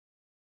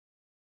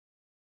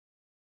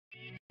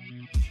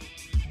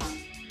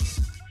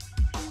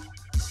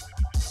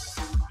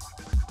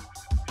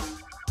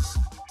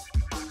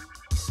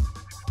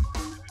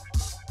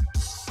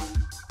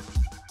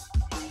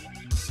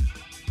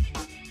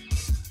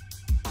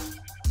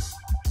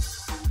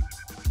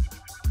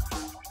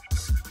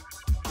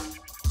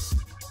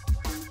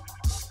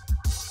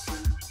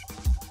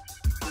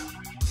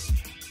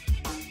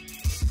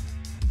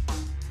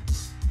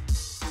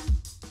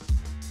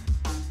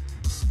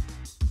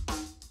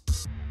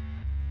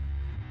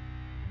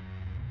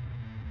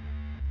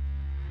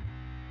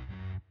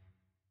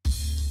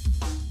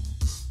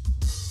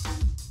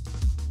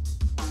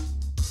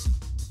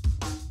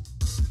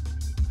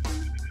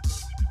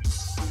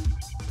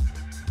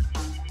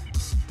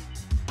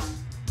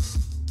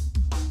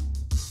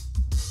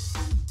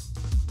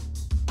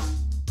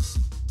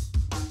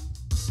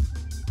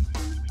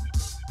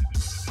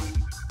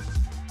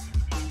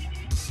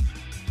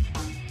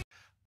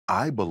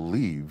I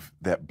believe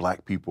that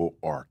Black people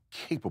are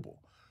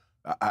capable.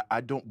 I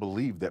don't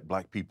believe that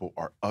Black people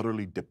are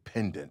utterly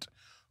dependent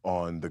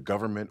on the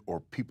government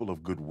or people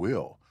of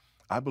goodwill.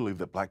 I believe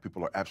that Black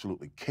people are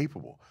absolutely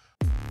capable.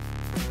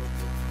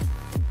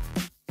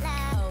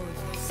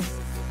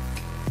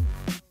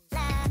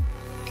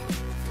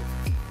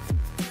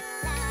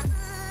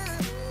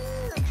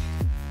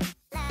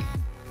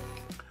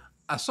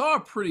 I saw a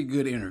pretty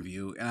good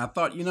interview, and I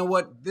thought, you know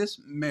what, this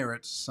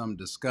merits some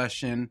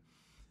discussion.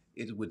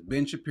 It's with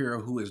Ben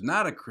Shapiro, who is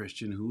not a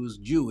Christian, who is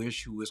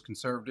Jewish, who is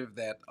conservative,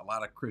 that a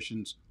lot of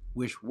Christians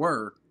wish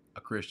were a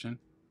Christian.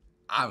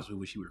 I obviously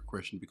wish he were a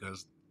Christian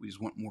because we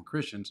just want more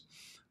Christians.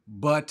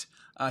 But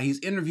he's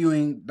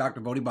interviewing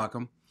Dr. Voddie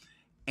Baucham,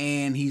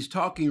 and he's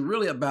talking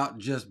really about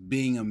just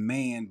being a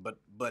man, but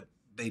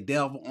they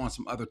delve on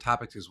some other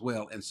topics as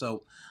well. And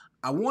so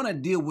I want to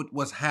deal with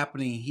what's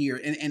happening here.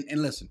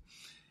 And listen,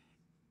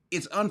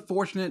 it's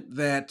unfortunate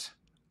that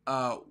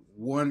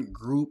one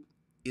group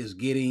is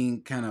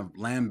getting kind of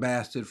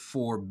lambasted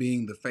for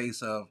being the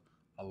face of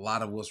a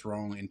lot of what's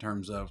wrong in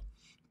terms of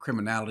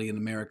criminality in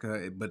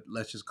America. But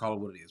let's just call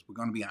it what it is. We're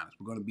going to be honest.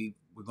 We're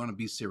going to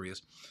be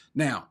serious.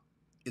 Now,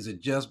 is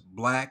it just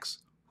blacks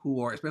who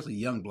are, especially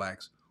young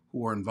blacks,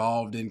 who are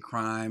involved in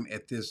crime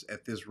at this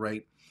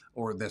rate,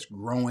 or that's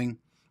growing?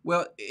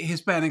 Well,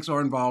 Hispanics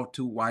are involved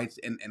too, whites,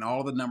 and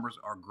all the numbers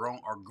are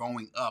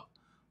going up.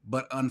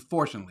 But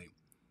unfortunately,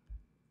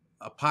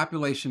 a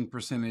population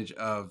percentage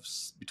of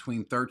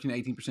between 13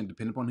 and 18%,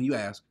 depending upon who you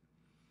ask,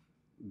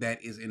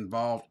 that is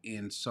involved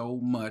in so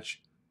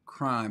much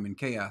crime and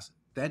chaos,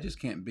 that just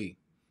can't be.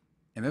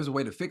 And there's a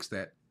way to fix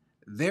that.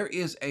 There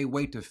is a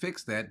way to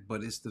fix that,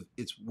 but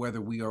it's whether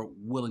we are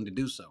willing to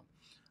do so.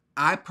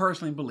 I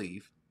personally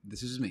believe,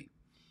 this is me,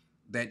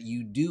 that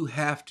you do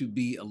have to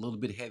be a little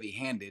bit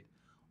heavy-handed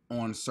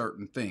on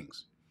certain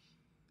things.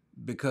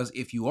 Because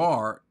if you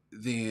are,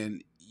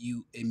 then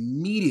you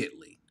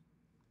immediately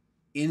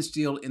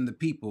instill in the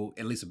people,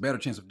 at least a better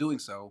chance of doing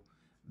so,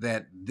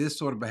 that this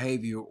sort of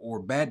behavior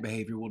or bad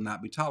behavior will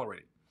not be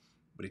tolerated.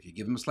 But if you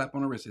give them a slap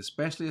on the wrist,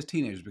 especially as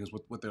teenagers, because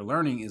what they're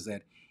learning is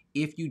that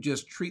if you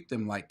just treat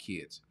them like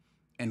kids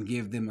and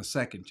give them a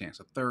second chance,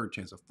 a third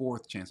chance, a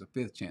fourth chance, a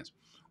fifth chance,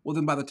 well,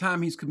 then by the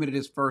time he's committed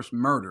his first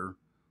murder,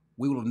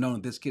 we will have known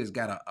that this kid has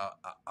got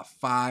a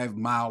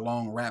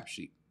 5-mile-long rap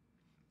sheet.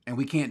 And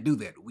we can't do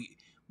that.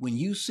 When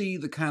you see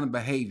the kind of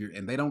behavior,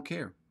 and they don't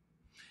care,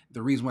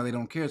 the reason why they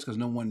don't care is because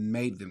no one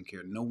made them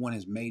care. No one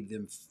has made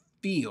them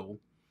feel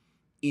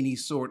any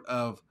sort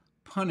of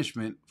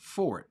punishment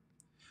for it.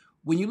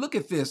 When you look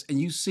at this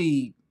and you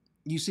see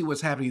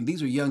what's happening,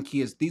 these are young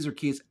kids. These are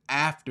kids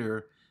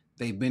after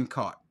they've been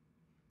caught,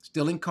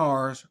 stealing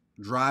cars,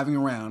 driving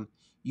around.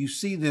 You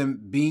see them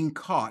being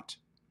caught,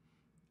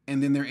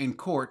 and then they're in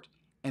court,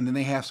 and then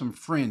they have some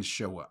friends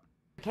show up.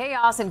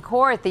 Chaos in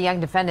court, the young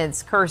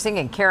defendants cursing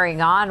and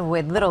carrying on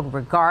with little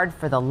regard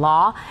for the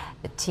law.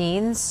 The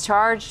teens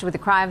charged with the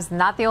crimes,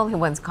 not the only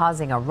ones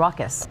causing a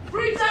ruckus.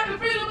 Free Tucker,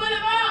 freedom,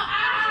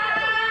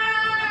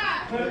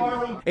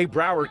 A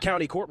Broward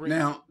County courtroom.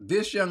 Now,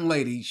 this young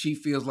lady, she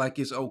feels like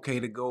it's okay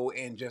to go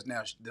and just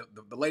now,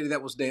 the lady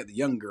that was there, the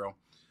young girl,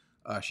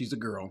 she's a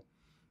girl,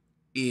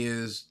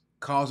 is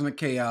causing a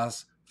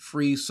chaos.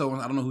 Free so,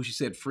 I don't know who she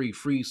said,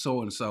 free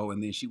so and so,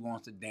 and then she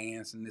wants to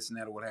dance and this and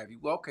that or what have you.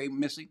 Well, okay,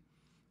 Missy,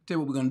 tell you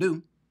what we're gonna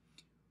do.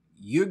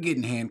 You're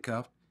getting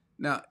handcuffed.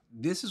 Now,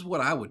 this is what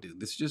I would do.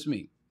 This is just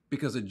me,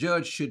 because a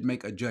judge should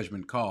make a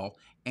judgment call,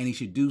 and he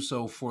should do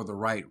so for the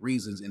right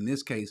reasons. In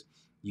this case,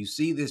 you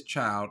see this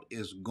child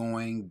is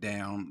going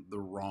down the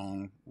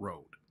wrong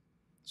road.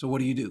 So what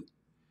do?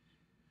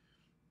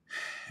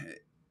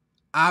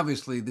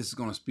 Obviously, this is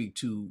going to speak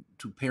to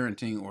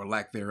parenting or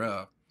lack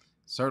thereof.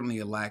 Certainly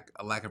a lack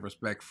of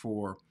respect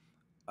for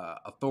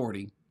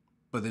authority,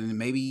 but then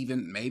maybe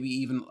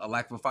even a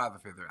lack of a father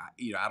figure.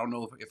 I don't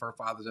know if her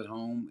father's at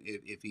home.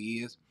 If he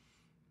is,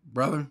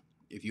 brother,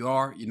 if you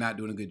are, you're not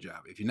doing a good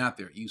job. If you're not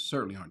there, you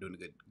certainly aren't doing a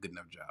good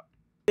enough job.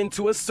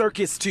 Into a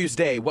circus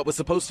Tuesday. What was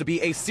supposed to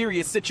be a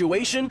serious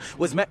situation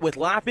was met with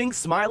laughing,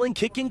 smiling,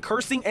 kicking,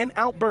 cursing, and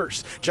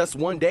outbursts. Just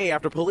one day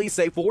after police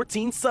say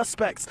 14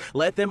 suspects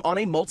led them on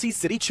a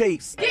multi-city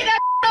chase. Get that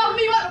off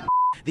me, what the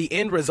The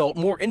end result,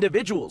 more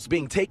individuals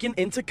being taken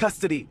into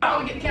custody. I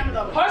don't get the cameras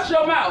off. Hush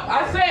your mouth,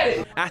 I said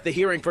it. At the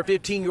hearing for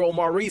 15-year-old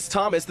Maurice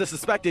Thomas, the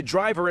suspected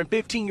driver, and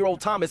 15-year-old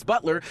Thomas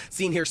Butler,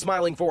 seen here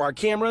smiling for our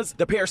cameras,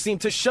 the pair seem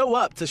to show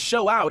up to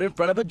show out in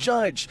front of a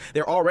judge.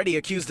 They're already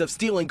accused of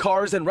stealing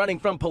cars and running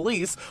from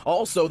police.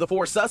 Also, the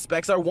 4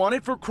 suspects are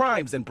wanted for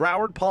crimes in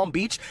Broward, Palm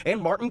Beach,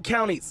 and Martin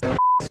counties.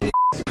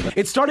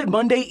 It started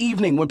Monday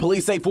evening when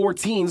police say 4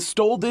 teens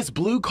stole this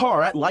blue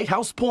car at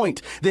Lighthouse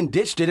Point, then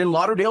ditched it in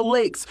Lauderdale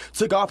Lakes,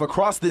 took off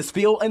across this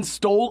field and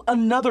stole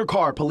another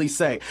car, police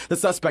say. The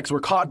suspects were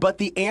caught, but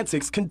the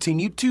antics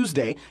continued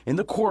Tuesday in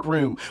the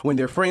courtroom when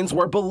their friends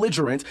were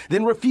belligerent,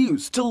 then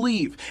refused to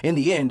leave. In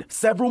the end,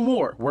 several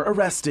more were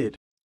arrested.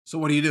 So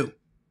what do?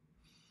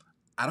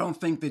 I don't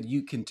think that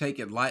you can take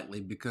it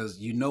lightly because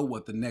you know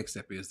what the next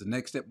step is. The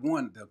next step,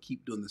 one, they'll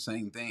keep doing the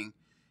same thing.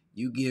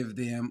 You give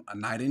them a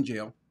night in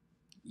jail.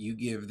 You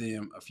give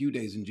them a few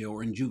days in jail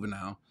or in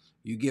juvenile.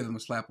 You give them a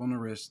slap on the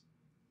wrist.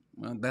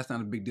 Well, that's not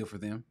a big deal for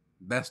them.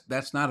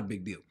 That's not a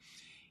big deal.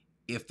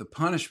 If the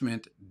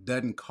punishment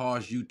doesn't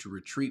cause you to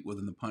retreat, well,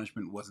 then the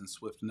punishment wasn't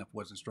swift enough,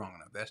 wasn't strong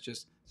enough. That's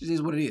just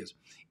is what it is.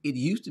 It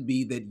used to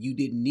be that you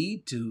didn't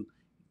need to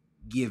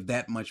give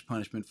that much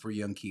punishment for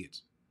young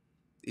kids.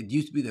 It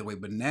used to be that way,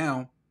 but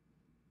now,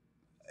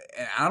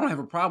 I don't have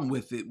a problem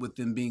with it, with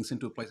them being sent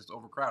to a place that's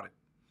overcrowded.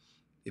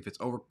 If it's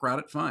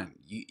overcrowded, fine.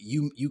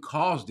 You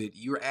caused it.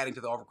 You're adding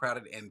to the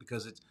overcrowded, and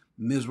because it's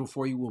miserable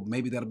for you, well,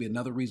 maybe that'll be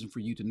another reason for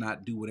you to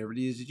not do whatever it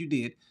is that you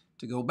did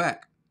to go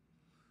back.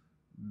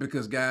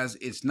 Because guys,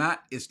 it's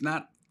not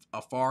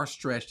a far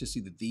stretch to see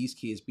that these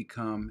kids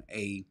become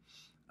a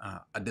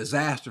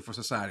disaster for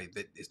society.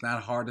 That it's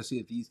not hard to see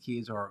that these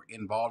kids are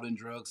involved in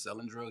drugs,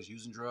 selling drugs,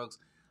 using drugs,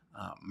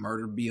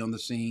 murder be on the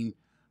scene,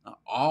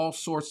 all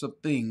sorts of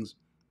things.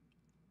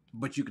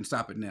 But you can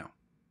stop it now.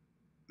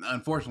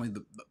 Unfortunately,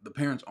 the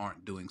parents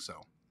aren't doing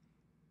so,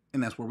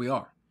 and that's where we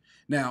are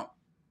now.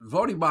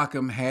 Voddie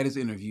Baucham had his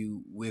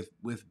interview with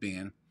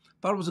Ben.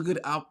 I thought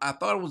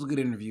it was a good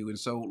interview, and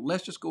so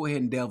let's just go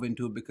ahead and delve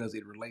into it because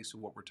it relates to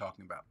what we're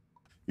talking about.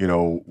 You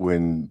know,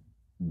 when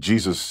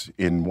Jesus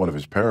in one of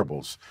his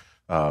parables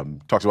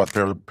talks about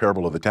the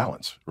parable of the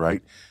talents,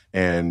 right?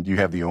 And you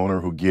have the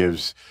owner who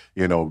gives,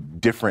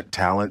 different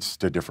talents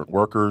to different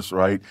workers,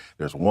 right?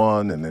 There's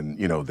 1, and then,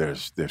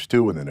 there's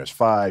 2, and then there's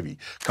 5. He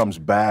comes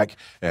back,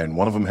 and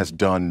one of them has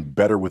done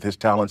better with his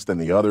talents than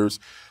the others.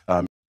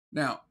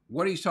 Now,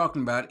 what he's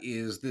talking about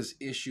is this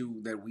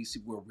issue that we see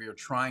where we're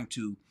trying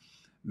to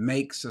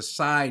make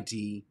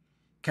society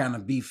kind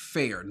of be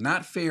fair,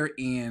 not fair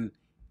in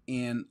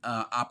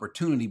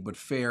opportunity, but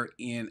fair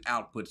in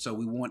output. So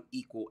we want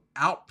equal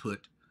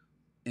output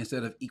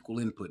instead of equal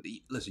input.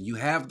 Listen, you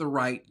have the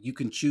right, you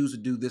can choose to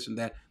do this and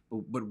that,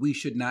 but we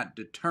should not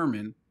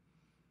determine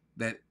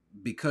that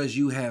because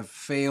you have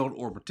failed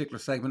or a particular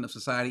segment of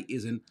society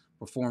isn't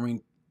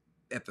performing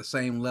at the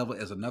same level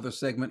as another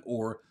segment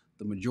or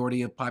the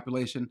majority of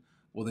population,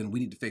 well, then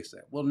we need to fix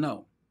that. Well,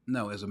 no,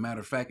 as a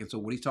matter of fact. And so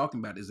what he's talking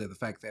about is that the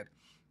fact that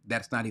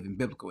that's not even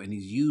biblical. And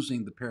he's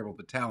using the parable of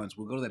the talents.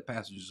 We'll go to that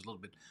passage just a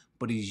little bit,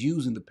 but he's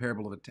using the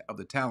parable of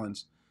the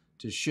talents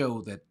to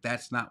show that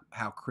that's not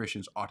how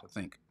Christians ought to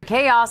think.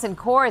 Chaos in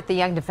court, the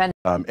young defendant.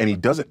 And he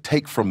doesn't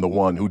take from the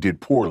one who did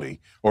poorly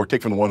or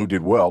take from the one who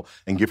did well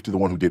and give to the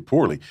one who did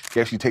poorly.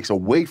 He actually takes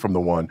away from the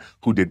one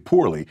who did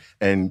poorly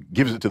and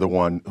gives it to the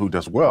one who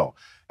does well.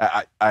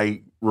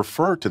 I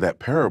refer to that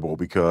parable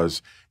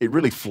because it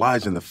really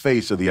flies in the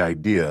face of the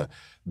idea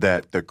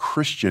that the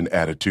Christian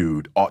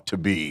attitude ought to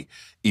be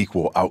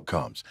equal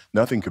outcomes.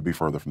 Nothing could be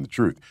further from the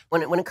truth.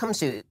 When it comes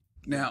to...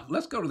 Now,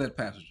 let's go to that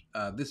passage.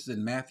 This is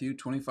in Matthew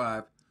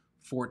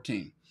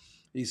 25:14.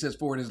 He says,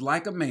 "For it is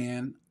like a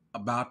man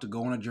about to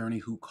go on a journey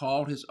who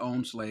called his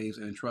own slaves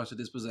and entrusted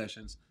his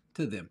possessions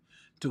to them.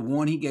 To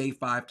one he gave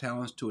 5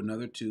 talents, to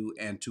another 2,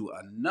 and to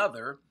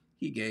another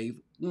he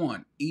gave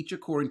 1, each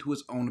according to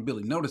his own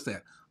ability." Notice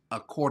that,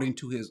 according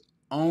to his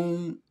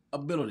own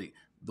ability.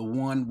 The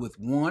one with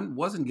 1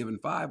 wasn't given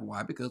 5.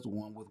 Why? Because the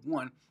one with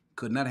 1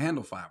 could not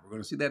handle 5. We're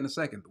going to see that in a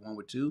second. The one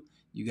with 2,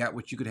 you got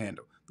what you could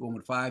handle. The one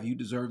with 5, you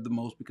deserve the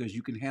most because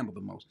you can handle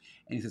the most.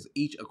 And he says,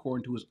 each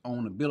according to his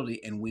own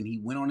ability. And when he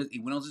went on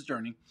his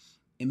journey,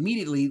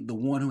 immediately the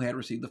one who had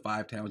received the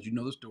 5 talents, you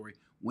know the story,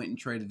 went and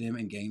traded them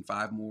and gained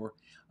 5 more.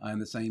 In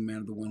the same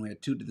manner, the one who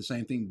had 2 did the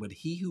same thing. But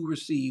he who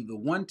received the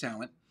 1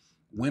 talent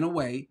went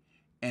away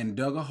and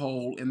dug a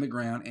hole in the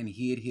ground and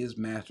hid his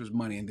master's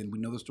money. And then we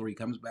know the story. He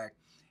comes back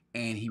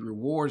and he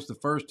rewards the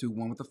first 2,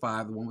 one with the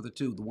 5, the one with the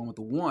 2, the one with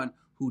the 1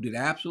 who did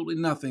absolutely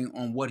nothing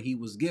on what he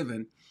was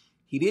given.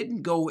 He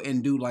didn't go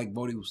and do like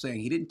Voddie was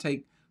saying. He didn't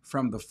take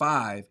from the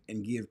 5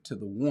 and give to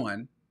the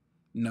 1,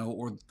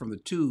 or from the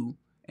 2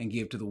 and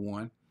give to the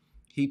 1.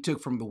 He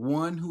took from the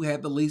one who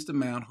had the least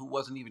amount, who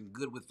wasn't even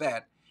good with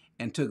that,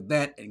 and took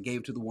that and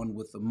gave to the one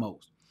with the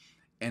most.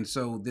 And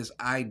so this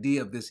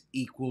idea of this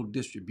equal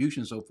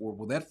distribution and so forth,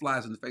 well, that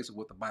flies in the face of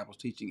what the Bible's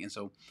teaching. And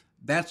so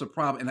that's a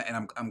problem.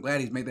 And I'm glad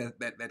he's made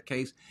that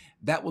case.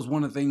 That was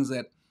one of the things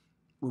that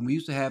when we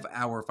used to have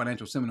our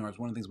financial seminars,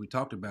 one of the things we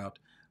talked about,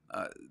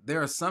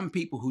 there are some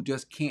people who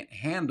just can't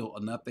handle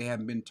enough. They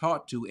haven't been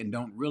taught to and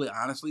don't really,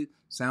 honestly,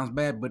 sounds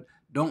bad, but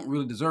don't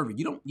really deserve it.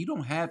 You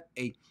don't have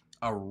a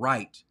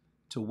right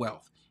to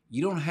wealth.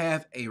 You don't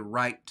have a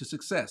right to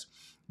success.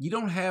 You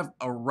don't have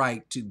a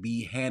right to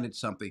be handed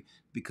something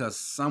because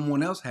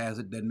someone else has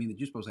it doesn't mean that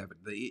you're supposed to have it.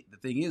 The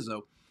thing is,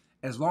 though,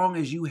 as long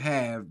as you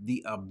have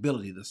the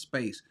ability, the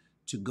space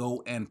to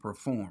go and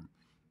perform.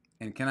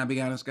 And can I be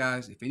honest,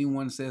 guys? If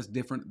anyone says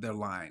different, they're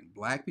lying.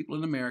 Black people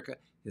in America,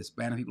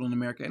 Hispanic people in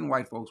America, and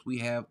white folks, we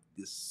have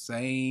the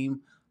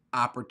same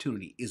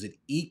opportunity. Is it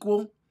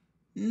equal?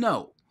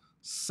 No.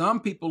 Some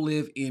people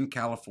live in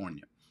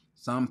California.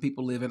 Some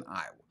people live in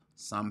Iowa.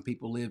 Some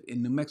people live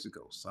in New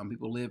Mexico. Some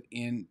people live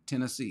in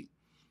Tennessee.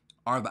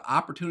 Are the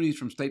opportunities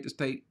from state to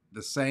state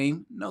the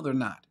same? No, they're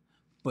not.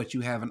 But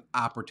you have an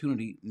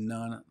opportunity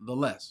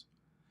nonetheless.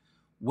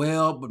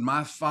 Well, but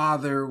my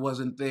father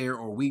wasn't there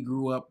or we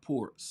grew up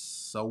poor.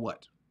 So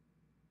what?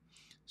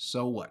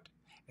 So what?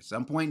 At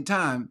some point in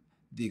time,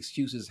 the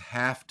excuses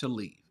have to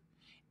leave.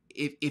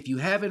 If you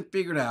haven't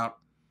figured out,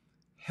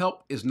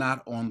 help is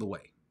not on the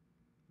way.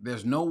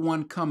 There's no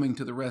one coming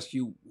to the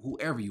rescue,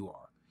 whoever you are.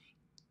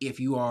 If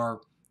you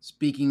are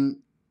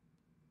speaking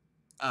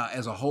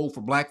as a whole for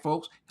black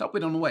folks, help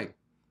is on the way.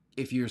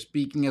 If you're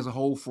speaking as a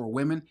whole for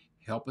women,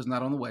 help is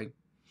not on the way.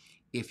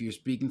 If you're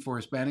speaking for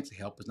Hispanics,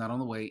 help is not on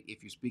the way.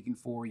 If you're speaking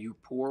for you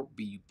poor,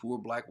 be you poor,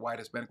 black, white,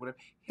 Hispanic, whatever,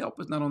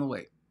 help is not on the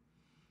way.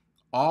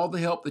 All the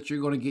help that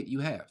you're going to get,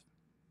 you have.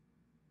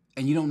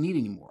 And you don't need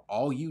any more.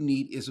 All you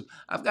need is,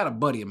 I've got a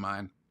buddy of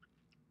mine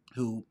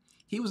who,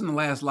 he was in the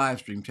last live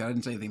stream chat. I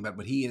didn't say anything about it,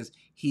 but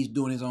he's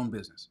doing his own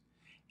business.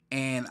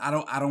 And I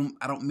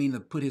don't mean to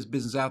put his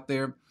business out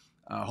there.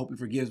 I hope he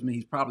forgives me.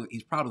 He's probably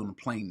on a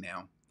plane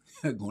now,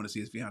 going to see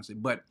his fiance.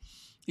 But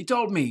he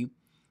told me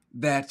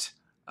that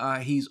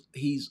he's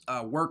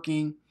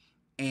working,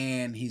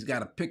 and he's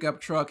got a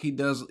pickup truck. He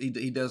does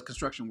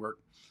construction work.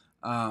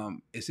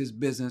 It's his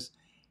business.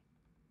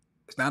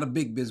 It's not a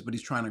big business, but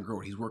he's trying to grow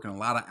it. He's working a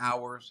lot of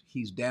hours.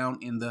 He's down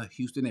in the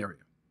Houston area,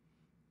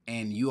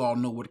 and you all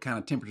know what kind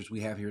of temperatures we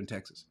have here in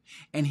Texas.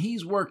 And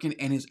he's working,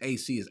 and his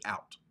AC is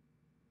out.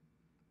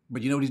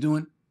 But you know what he's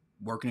doing?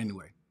 Working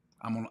anyway.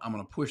 I'm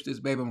gonna push this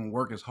baby. I'm gonna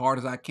work as hard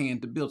as I can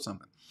to build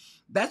something.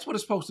 That's what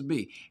it's supposed to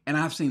be. And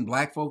I've seen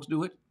black folks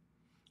do it.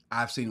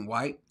 I've seen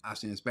white. I've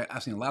seen Hispanic.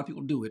 I've seen a lot of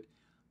people do it.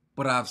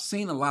 But I've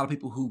seen a lot of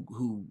people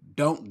who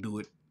don't do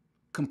it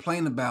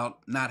complain about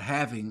not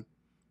having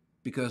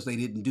because they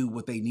didn't do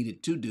what they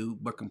needed to do,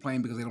 but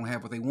complain because they don't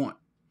have what they want.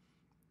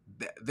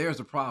 There's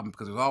a problem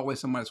because there's always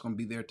somebody that's going to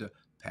be there to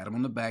pat them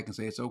on the back and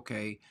say, it's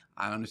okay.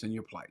 I understand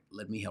your plight.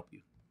 Let me help you.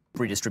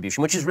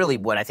 Redistribution, which is really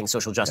what I think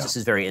social justice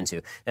is very into.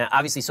 Now,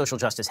 obviously, social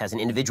justice has an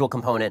individual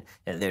component.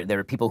 There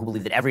are people who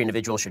believe that every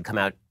individual should come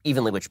out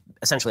evenly, which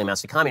essentially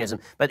amounts to communism.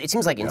 But it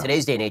seems like in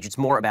today's day and age, it's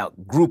more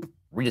about group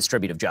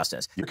redistributive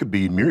justice. There could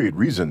be myriad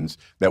reasons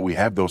that we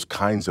have those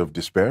kinds of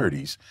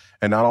disparities,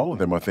 and not all of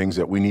them are things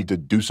that we need to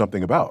do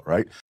something about,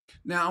 right?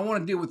 Now, I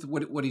want to deal with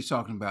what he's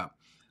talking about.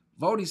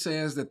 Voddie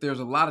says that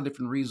there's a lot of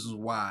different reasons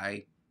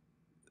why,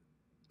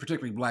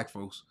 particularly black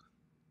folks,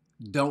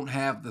 don't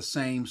have the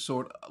same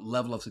sort of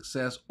level of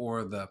success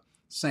or the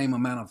same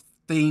amount of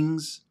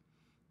things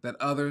that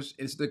others.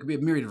 There could be a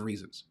myriad of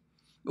reasons.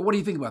 But what do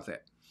you think about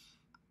that?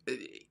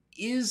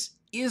 Is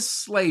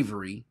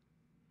slavery,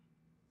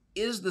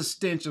 is the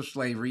stench of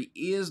slavery,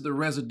 is the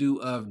residue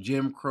of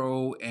Jim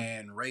Crow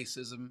and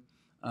racism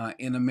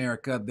in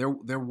America?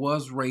 There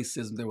was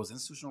racism. There was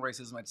institutional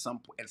racism at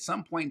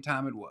some point in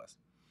time. It was.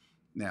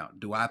 Now,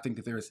 do I think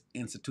that there is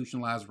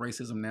institutionalized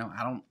racism now?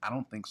 I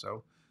don't think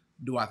so.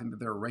 Do I think that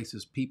there are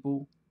racist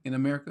people in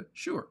America?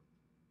 Sure.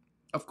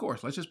 Of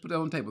course. Let's just put that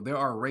on the table. There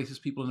are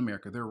racist people in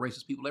America. There are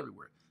racist people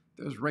everywhere.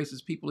 There's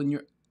racist people in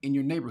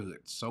your neighborhood.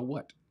 So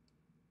what?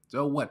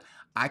 So what?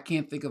 I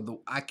can't think of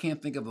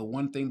the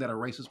one thing that a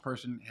racist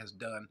person has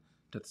done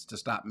to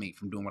stop me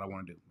from doing what I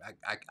want to do.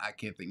 I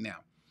can't think now.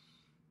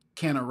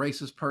 Can a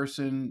racist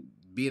person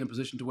be in a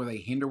position to where they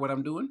hinder what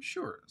I'm doing?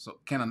 Sure. So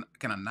can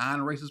a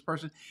non-racist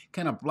person,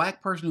 can a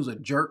black person who's a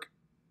jerk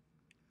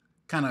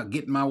kind of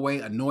get in my way,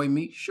 annoy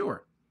me?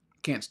 Sure.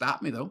 Can't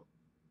stop me though.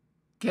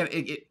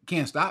 It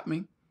can't stop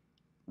me.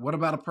 What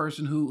about a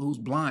person who's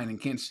blind and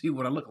can't see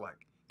what I look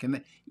like? Can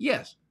they?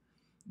 Yes.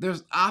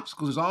 There's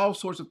obstacles. There's all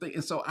sorts of things.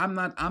 And so I'm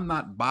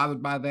not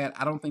bothered by that.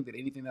 I don't think that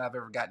anything that I've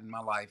ever gotten in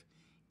my life,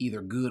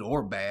 either good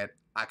or bad,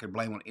 I could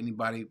blame on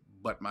anybody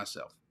but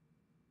myself.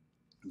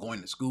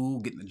 Going to school,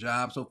 getting a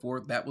job, so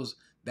forth. That was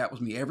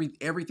me.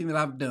 Everything that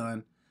I've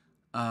done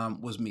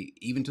was me,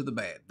 even to the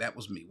bad. That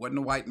was me. Wasn't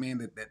a white man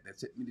that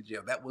sent me to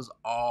jail. That was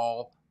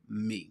all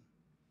me.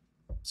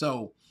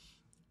 So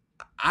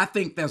I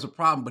think there's a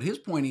problem. But his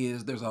point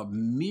is there's a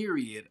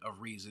myriad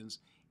of reasons.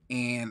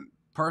 And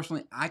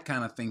personally, I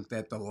kind of think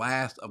that the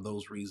least of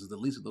those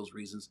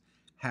reasons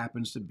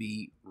happens to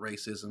be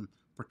racism,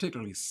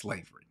 particularly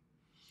slavery.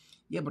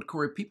 Yeah, but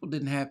Corey, people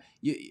didn't have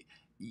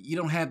you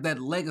don't have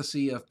that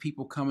legacy of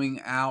people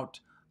coming out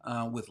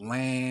with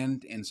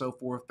land and so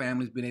forth,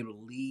 families being able to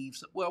leave.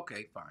 So, well,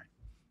 okay,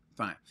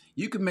 fine.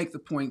 You can make the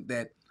point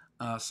that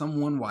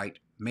someone white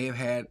may have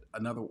had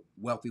another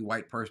wealthy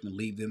white person to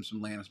leave them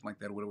some land or something like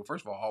that or whatever.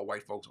 First of all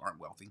white folks aren't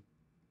wealthy,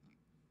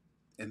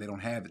 and they don't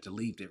have it to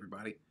leave to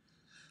everybody.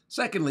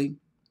 Secondly,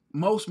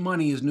 most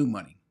money is new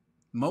money.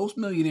 Most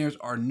millionaires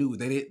are new.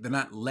 They're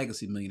not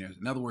legacy millionaires.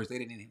 In other words,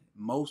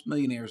 most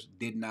millionaires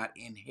did not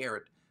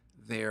inherit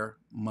their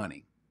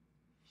money.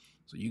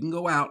 So you can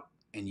go out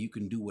and you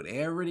can do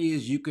whatever it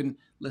is. You can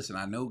listen.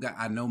 I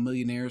know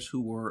millionaires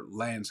who were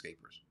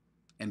landscapers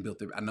and built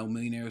their. I know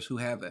millionaires who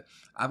have that.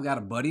 I've got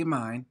a buddy of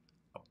mine.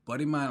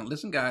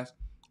 Listen, guys,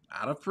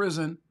 out of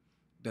prison,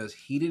 does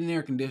heated and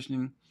air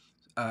conditioning.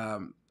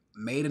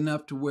 Made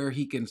enough to where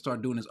he can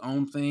start doing his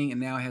own thing, and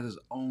now has his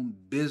own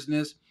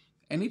business,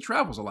 and he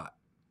travels a lot.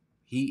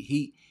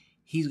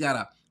 He's got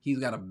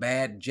a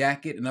bad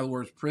jacket, in other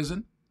words,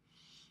 prison,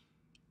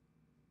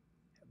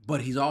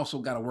 but he's also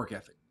got a work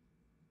ethic,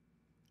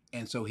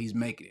 and so he's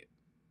making it.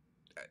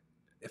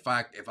 If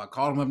I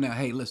call him up now,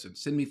 hey, listen,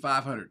 send me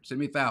 500, send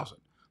me 1,000,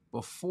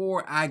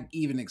 before I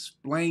even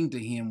explain to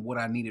him what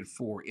I need it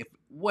for, if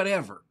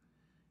whatever,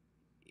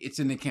 it's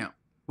in the account.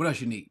 What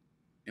else you need?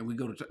 And we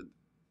go to.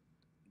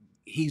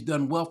 He's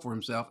done well for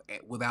himself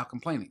without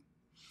complaining.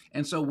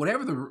 And so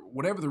whatever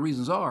the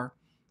reasons are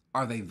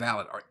they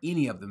valid? Are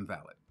any of them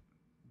valid?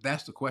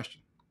 That's the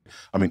question.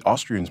 I mean,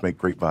 Austrians make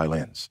great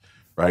violins,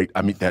 right?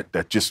 I mean,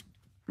 that just,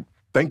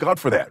 thank God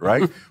for that,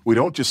 right? We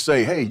don't just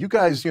say, hey, you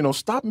guys,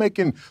 stop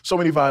making so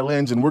many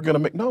violins and we're going to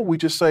make, no, we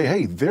just say,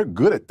 hey, they're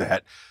good at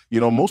that.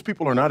 Most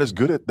people are not as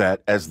good at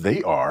that as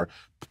they are.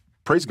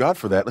 Praise God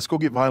for that. Let's go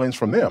get violins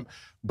from them.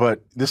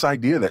 But this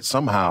idea that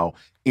somehow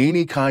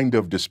any kind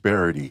of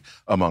disparity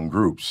among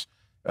groups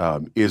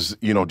is,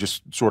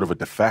 just sort of a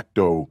de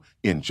facto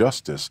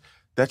injustice,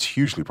 that's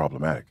hugely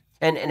problematic.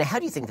 And how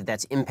do you think that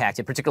that's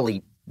impacted,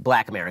 particularly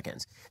Black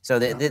Americans? So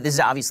this has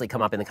obviously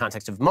come up in the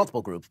context of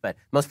multiple groups, but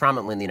most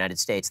prominently in the United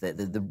States,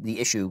 the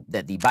issue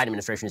that the Biden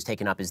administration has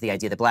taken up is the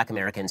idea that Black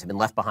Americans have been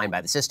left behind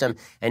by the system,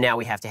 and now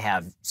we have to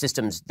have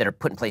systems that are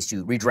put in place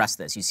to redress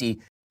this. You see?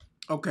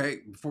 Okay,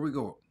 before we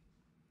go,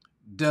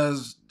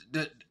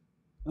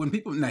 when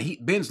people, now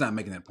Ben's not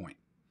making that point,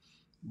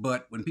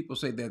 but when people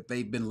say that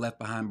they've been left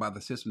behind by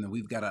the system, that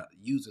we've got to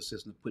use the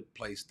system to put in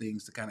place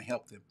things to kind of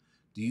help them,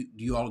 do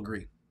you all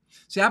agree?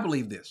 See, I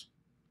believe this.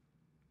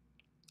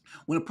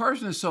 When a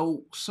person is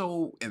so,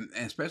 and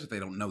especially if they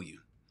don't know you,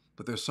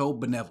 but they're so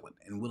benevolent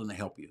and willing to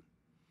help you,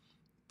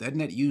 doesn't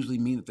that usually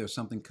mean that there's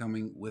something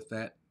coming with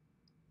that?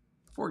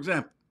 For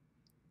example,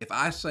 if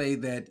I say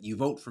that you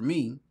vote for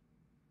me,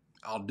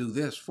 I'll do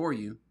this for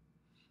you.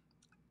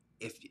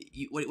 If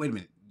you, wait a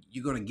minute,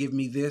 you're going to give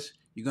me this,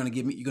 you're going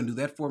to do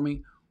that for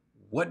me.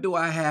 What do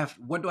I have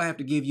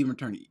to give you in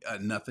return?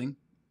 Nothing,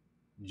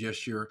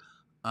 just your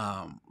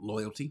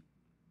loyalty.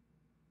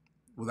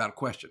 Without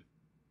question.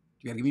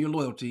 You got to give me your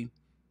loyalty,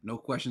 no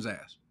questions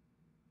asked.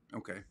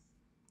 Okay.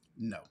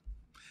 No.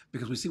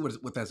 Because we see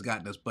what that's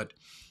gotten us. But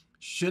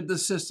should the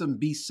system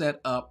be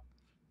set up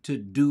to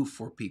do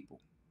for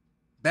people?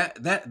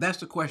 That's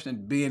the question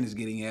that Ben is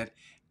getting at,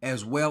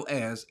 as well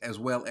as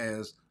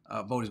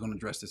Voddie's going to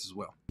address this as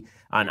well.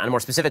 On a more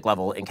specific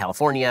level, in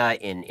California,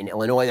 in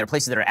Illinois, there are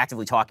places that are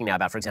actively talking now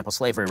about, for example,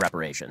 slavery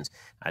reparations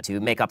to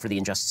make up for the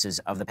injustices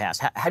of the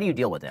past. How do you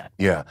deal with that?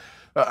 Yeah.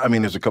 I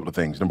mean, there's a couple of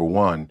things. Number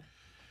one,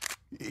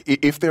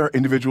 if there are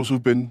individuals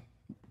who've been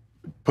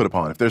put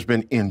upon, if there's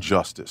been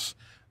injustice,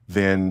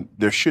 then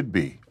there should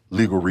be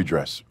legal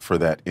redress for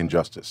that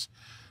injustice.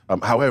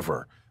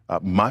 However,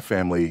 my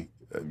family,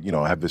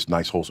 have this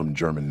nice, wholesome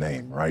German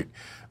name, right?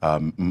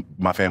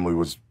 My family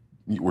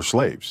were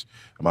slaves.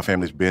 My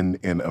family's been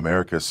in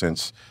America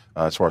since,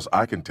 as far as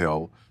I can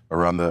tell,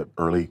 around the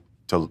early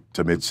to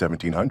mid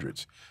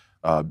 1700s.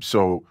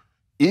 So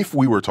if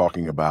we were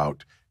talking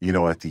about,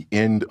 at the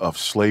end of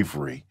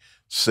slavery,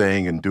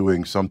 saying and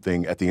doing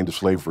something at the end of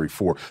slavery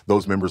for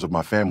those members of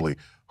my family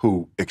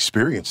who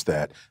experienced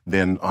that,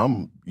 then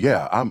I'm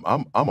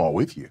all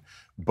with you.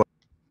 But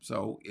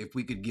so if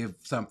we could give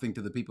something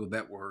to the people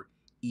that were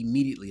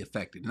immediately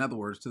affected, in other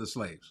words, to the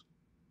slaves.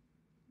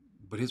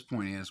 But his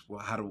point is, well,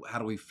 how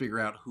do we figure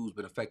out who's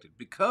been affected?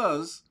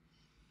 Because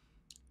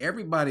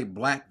everybody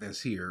Black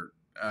that's here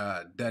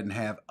doesn't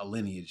have a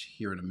lineage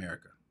here in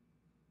America.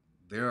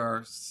 There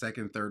are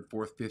second, third,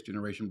 fourth, fifth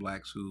generation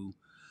Blacks who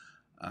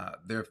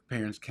their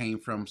parents came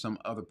from some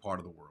other part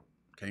of the world,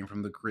 came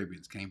from the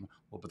Caribbean,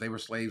 but they were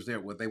slaves there.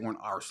 Well, they weren't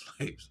our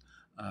slaves.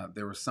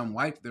 There are some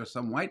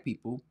white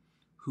people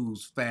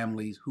whose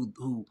families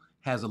who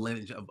has a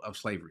lineage of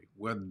slavery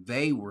where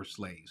they were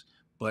slaves,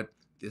 but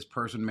this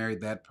person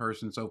married that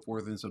person, so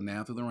forth, and so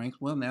now through the ranks,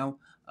 well, now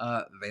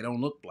they don't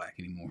look Black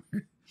anymore.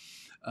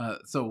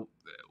 So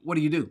what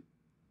do you do?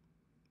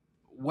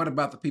 What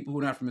about the people who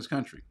are not from this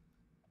country?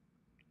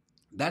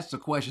 That's the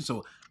question.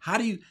 So how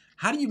do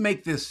you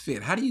make this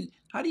fit? How do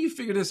you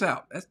figure this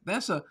out?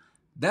 That's a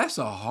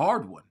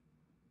hard one.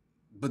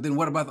 But then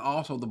what about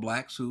also the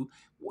blacks who,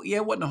 well, yeah,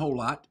 it wasn't a whole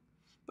lot,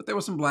 but there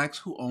were some blacks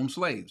who owned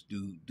slaves.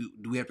 Do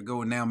we have to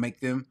go and now make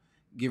them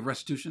give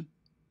restitution?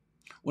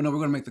 Well, no, we're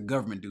going to make the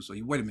government do so.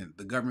 Wait a minute,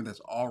 the government that's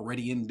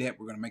already in debt,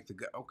 we're going to make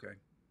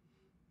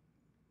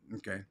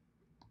okay.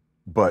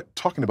 But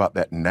talking about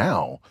that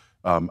now,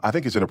 I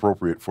think it's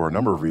inappropriate for a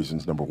number of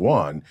reasons. Number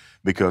one,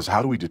 because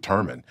how do we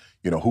determine,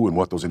 who and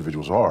what those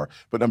individuals are?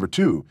 But number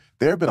two,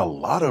 there have been a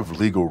lot of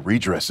legal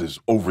redresses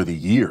over the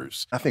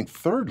years. I think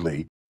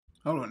thirdly,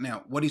 hold on.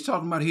 Now, what he's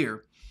talking about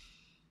here,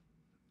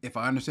 if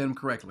I understand him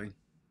correctly,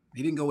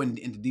 he didn't go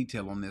into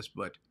detail on this,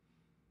 but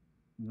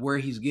where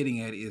he's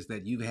getting at is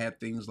that you've had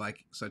things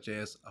such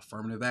as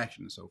affirmative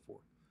action and so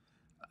forth.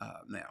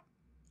 Now,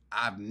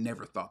 I've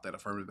never thought that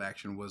affirmative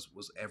action was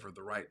ever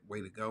the right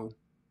way to go.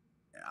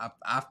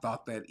 I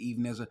thought that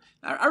even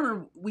I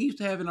remember we used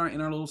to have in our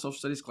little social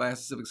studies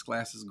classes, civics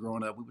classes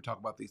growing up, we would talk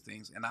about these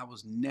things, and I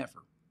was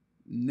never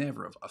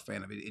a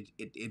fan of it.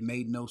 It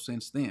made no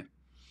sense then.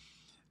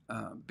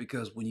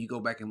 Because when you go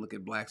back and look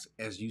at blacks,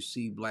 as you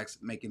see blacks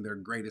making their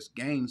greatest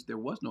gains, there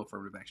was no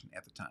affirmative action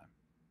at the time.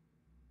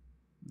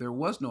 There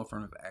was no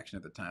affirmative action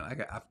at the time.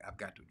 I've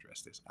got to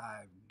address this.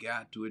 I've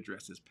got to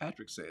address this.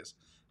 Patrick says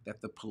that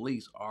the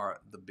police are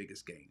the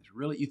biggest gangs.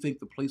 Really? You think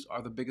the police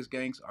are the biggest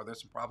gangs? Are there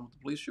some problems with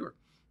the police? Sure.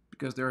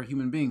 Because there are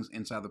human beings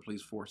inside the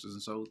police forces,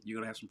 and so you're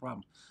going to have some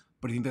problems.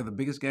 But do you think they're the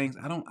biggest gangs?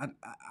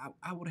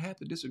 I would have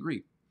to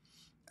disagree.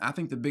 I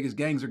think the biggest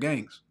gangs are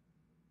gangs.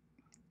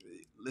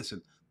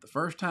 Listen, the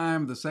first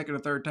time, the second or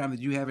third time that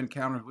you have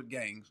encounters with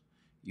gangs,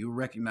 you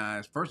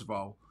recognize, first of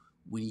all,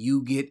 when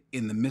you get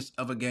in the midst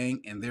of a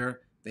gang and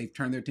they've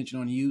turned their attention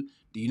on you,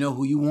 do you know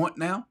who you want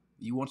now?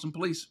 You want some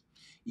police.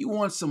 You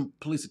want some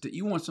police.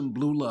 You want some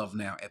blue love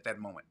now at that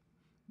moment.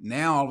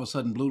 Now, all of a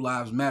sudden, blue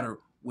lives matter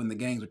when the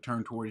gangs are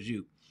turned towards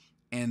you.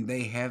 And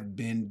they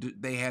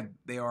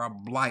are a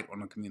blight on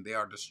the community. They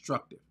are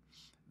destructive.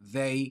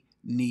 They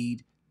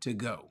need to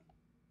go.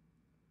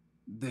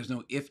 There's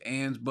no ifs,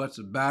 ands, buts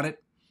about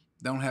it.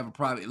 Don't have a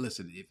private,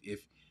 listen,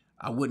 if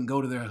I wouldn't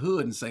go to their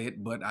hood and say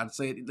it, but I'd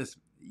say it,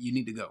 listen, you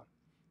need to go.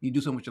 You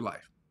do something with your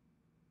life.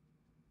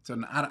 So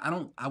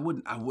I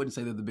wouldn't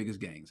say they're the biggest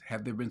gangs.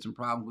 Have there been some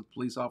problems with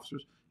police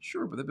officers?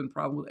 Sure, but there've been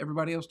problems with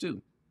everybody else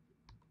too.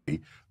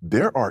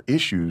 There are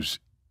issues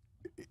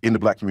in the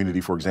black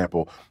community, for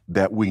example,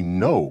 that we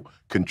know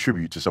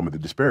contribute to some of the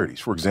disparities.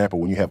 For example,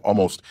 when you have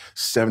almost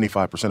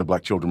 75% of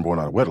black children born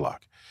out of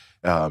wedlock,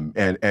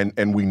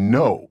 and we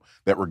know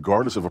that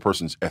regardless of a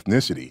person's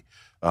ethnicity,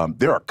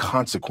 there are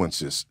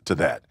consequences to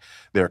that.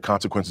 There are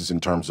consequences in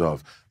terms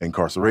of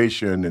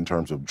incarceration, in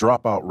terms of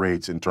dropout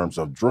rates, in terms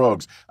of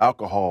drugs,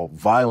 alcohol,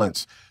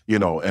 violence,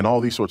 and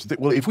all these sorts of things.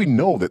 Well, if we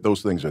know that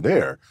those things are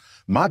there,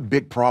 my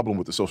big problem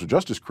with the social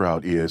justice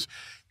crowd is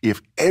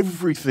if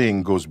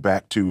everything goes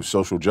back to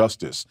social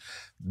justice,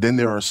 then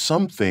there are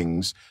some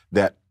things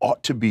that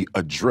ought to be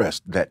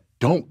addressed that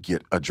don't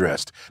get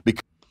addressed.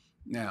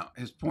 Now,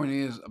 his point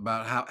is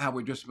about how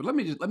we address it. But let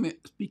me,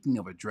 speaking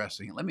of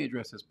addressing, let me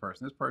address this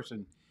person. This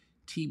person,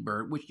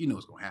 T-Bird, which you know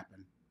is going to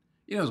happen.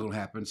 You know what's going to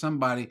happen.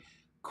 Somebody,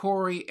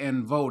 Corey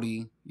and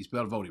Vody, you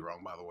spelled Vody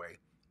wrong, by the way,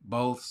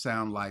 both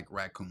sound like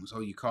raccoons. So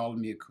you calling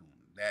me a coon.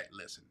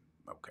 Listen,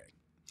 okay.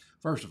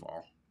 First of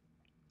all,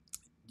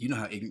 do you know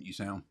how ignorant you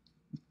sound?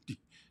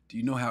 Do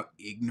you know how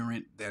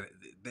ignorant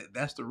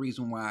that's the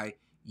reason why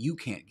you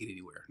can't get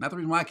anywhere? Not the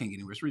reason why I can't get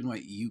anywhere. It's the reason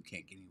why you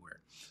can't get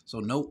anywhere. So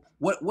no,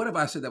 what have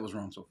I said that was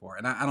wrong so far?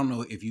 And I don't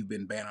know if you've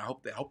been banned. I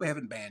hope they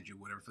haven't banned you,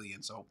 whatever, for the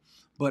insult.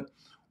 But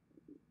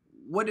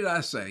what did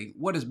I say?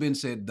 What has been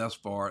said thus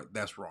far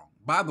that's wrong?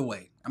 By the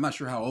way, I'm not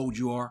sure how old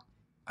you are.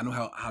 I know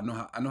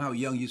how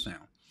young you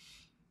sound.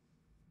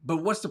 But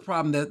what's the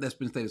problem that's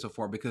been stated so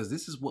far? Because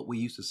this is what we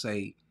used to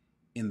say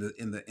in the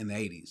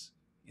 80s,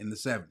 in the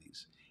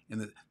 70s, in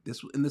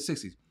the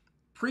 60s.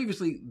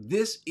 Previously,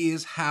 this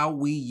is how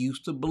we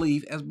used to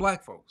believe as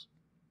black folks.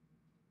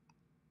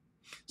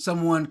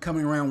 Someone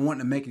coming around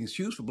wanting to make an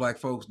excuse for black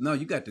folks, no,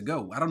 you got to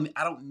go. I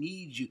don't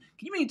need you.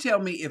 Can you mean tell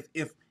me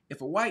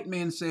if a white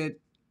man said,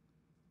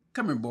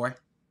 "Come here, boy,"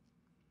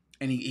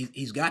 and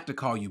he's got to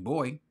call you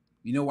boy.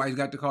 You know why he's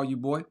got to call you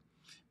boy?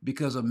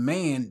 Because a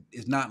man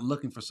is not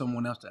looking for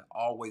someone else to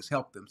always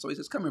help them. So he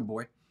says, "Come here,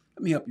 boy.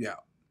 Let me help you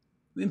out.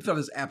 Let me fill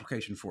this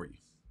application for you."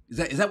 Is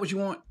that what you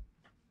want?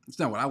 It's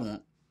not what I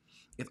want.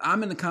 If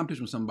I'm in a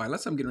competition with somebody,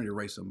 let's say I'm getting ready to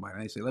race somebody,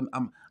 and they say,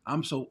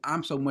 I'm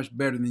so much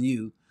better than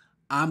you,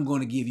 I'm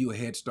going to give you a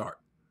head start.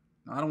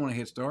 No, I don't want a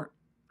head start.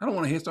 I don't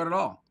want a head start at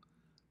all.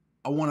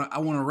 I want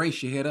to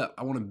race your head up.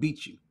 I want to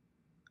beat you.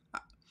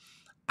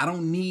 I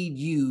don't need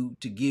you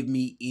to give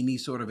me any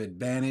sort of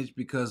advantage,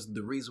 because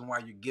the reason why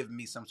you're giving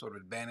me some sort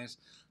of advantage,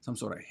 some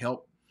sort of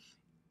help,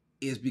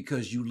 is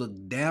because you look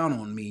down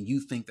on me and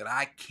you think that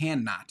I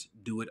cannot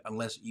do it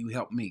unless you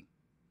help me.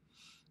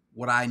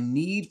 What I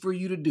need for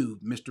you to do,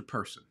 Mr.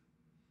 Person,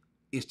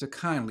 is to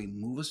kindly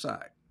move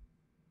aside.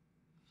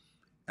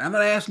 And I'm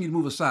not asking you to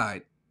move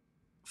aside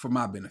for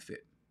my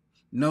benefit.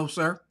 No,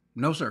 sir.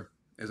 No, sir.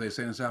 As they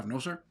say in the South, no,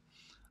 sir.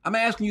 I'm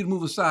asking you to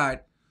move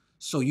aside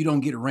so you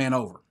don't get ran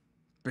over,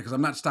 because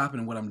I'm not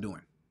stopping in what I'm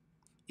doing.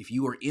 If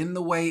you are in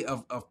the way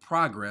of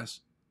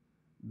progress,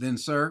 then,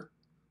 sir,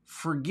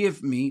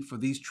 forgive me for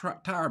these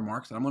tire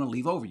marks that I'm going to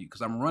leave over you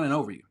because I'm running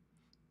over you.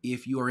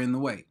 If you are in the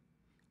way,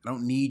 I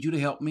don't need you to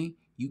help me.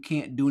 You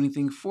can't do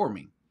anything for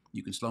me.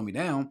 You can slow me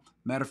down.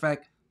 Matter of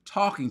fact,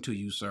 talking to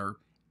you, sir,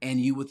 and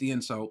you with the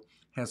insult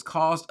has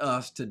caused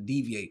us to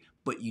deviate.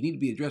 But you need to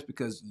be addressed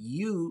because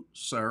you,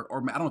 sir,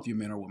 or I don't know if you're a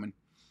man or woman,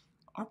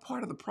 are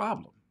part of the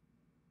problem.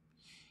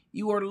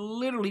 You are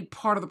literally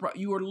part of the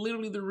problem. You are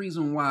literally the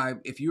reason why,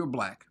 if you're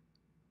black,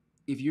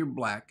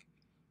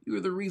 you're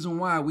the reason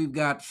why we've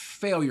got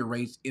failure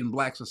rates in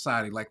black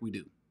society like we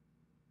do.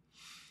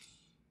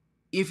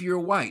 If you're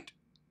white,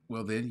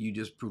 well, then you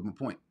just proved my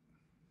point.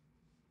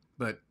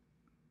 But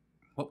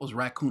what was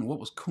raccoon? What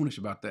was coonish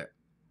about that?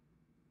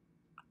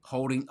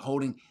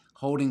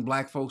 Holding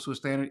black folks to a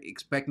standard,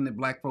 expecting that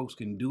black folks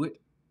can do it?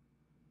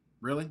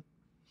 Really?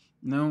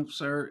 No,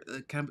 sir.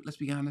 Let's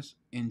be honest.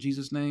 In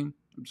Jesus' name,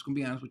 I'm just gonna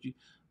be honest with you.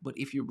 But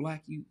if you're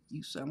black, you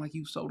sound like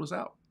you sold us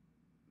out.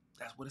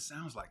 That's what it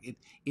sounds like.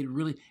 It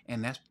really,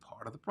 and that's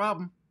part of the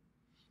problem.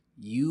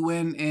 You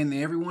and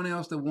everyone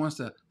else that wants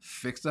to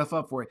fix stuff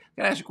up for it.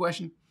 Can I ask you a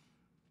question?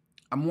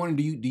 I'm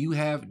wondering, do you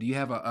have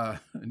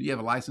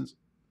a license,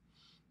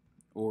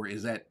 or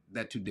is that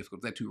too difficult?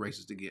 Is that too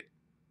racist to get?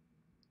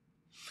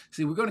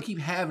 See, we're going to keep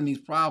having these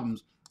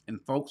problems,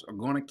 and folks are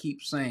going to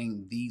keep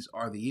saying these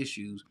are the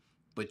issues,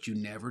 but you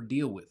never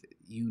deal with it.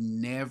 You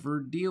never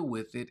deal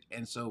with it,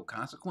 and so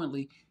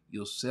consequently,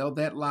 you'll sell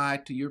that lie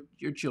to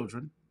your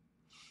children.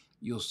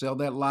 You'll sell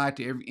that lie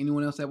to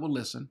anyone else that will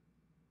listen,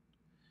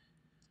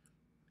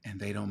 and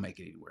they don't make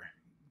it anywhere.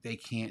 They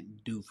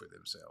can't do for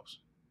themselves.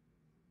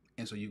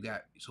 And so you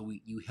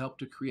help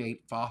to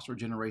foster a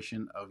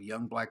generation of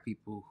young black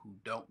people who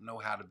don't know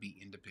how to be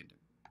independent.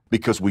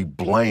 Because we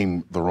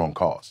blame the wrong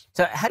cause.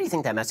 So how do you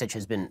think that message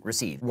has been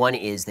received? One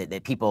is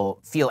that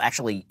people feel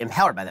actually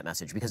empowered by that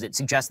message because it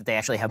suggests that they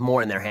actually have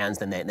more in their hands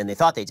than they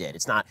thought they did.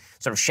 It's not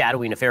sort of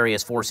shadowy,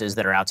 nefarious forces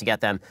that are out to get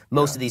them.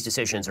 Most of these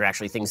decisions are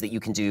actually things that you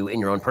can do in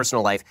your own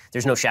personal life.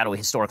 There's no shadowy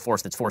historic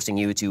force that's forcing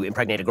you to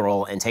impregnate a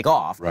girl and take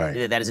off.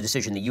 Right. That is a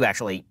decision that you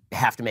actually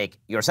have to make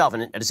yourself,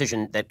 and a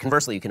decision that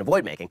conversely you can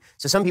avoid making.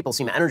 So some people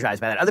seem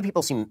energized by that. Other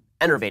people seem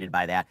enervated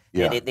by that.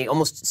 Yeah. They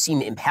almost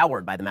seem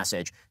empowered by the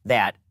message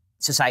that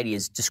society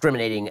is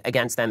discriminating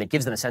against them. It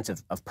gives them a sense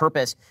of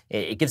purpose.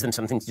 It gives them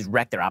something to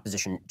direct their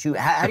opposition to.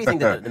 How do you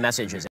think the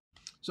message is?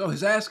 So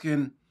he's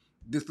asking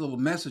this little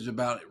message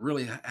about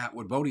really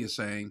what Voddie is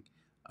saying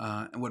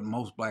and what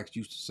most blacks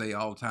used to say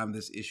all the time,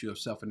 this issue of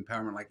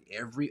self-empowerment, like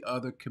every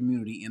other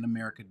community in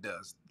America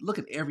does. Look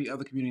at every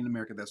other community in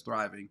America that's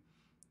thriving.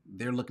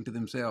 They're looking to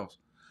themselves,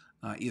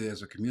 either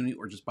as a community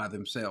or just by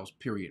themselves,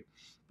 period.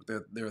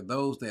 But there are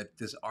those that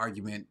this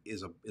argument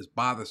is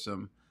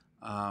bothersome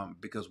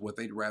because what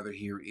they'd rather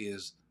hear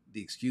is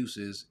the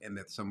excuses and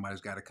that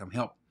somebody's got to come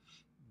help.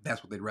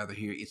 That's what they'd rather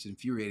hear. It's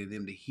infuriating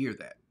them to hear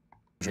that.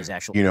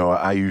 You know,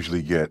 I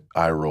usually get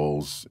eye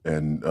rolls,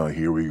 and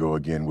here we go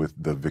again with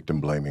the victim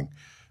blaming.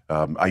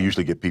 I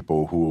usually get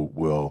people who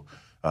will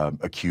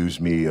accuse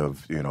me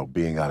of,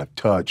 being out of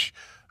touch.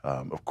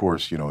 Of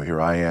course, here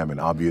I am, and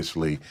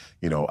obviously,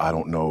 I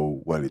don't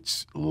know what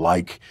it's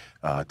like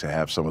to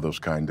have some of those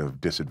kind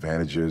of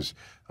disadvantages,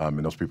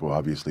 and those people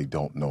obviously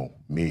don't know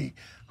me.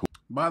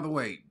 By the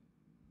way,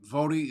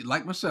 Voddie,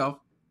 like myself,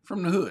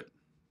 from the hood.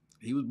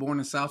 He was born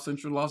in South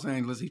Central Los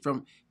Angeles. He's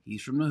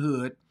from the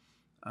hood,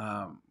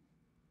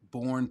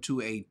 born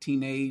to a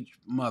teenage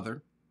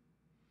mother,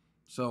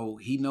 so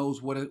he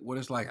knows what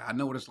it's like. I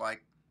know what it's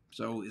like.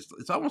 So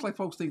it's almost like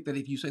folks think that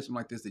if you say something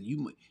like this, that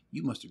you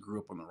must have grew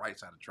up on the right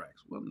side of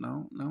tracks. Well,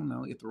 no.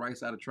 If the right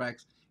side of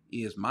tracks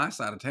is my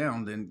side of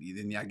town,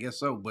 then I guess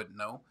so. But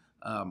no,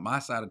 my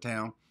side of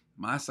town,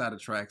 my side of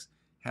tracks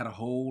had a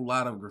whole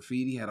lot of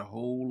graffiti, had a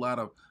whole lot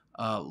of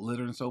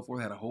litter and so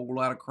forth, had a whole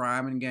lot of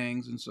crime and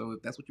gangs. And so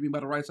if that's what you mean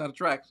by the right side of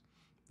tracks,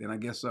 then I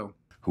guess so.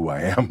 Who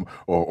I am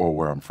or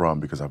where I'm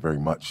from, because I very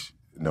much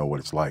know what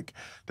it's like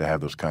to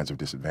have those kinds of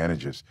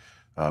disadvantages.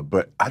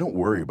 But I don't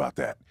worry about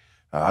that.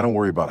 I don't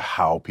worry about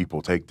how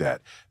people take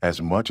that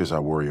as much as I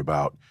worry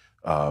about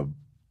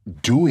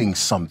doing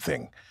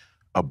something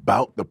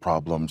about the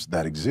problems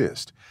that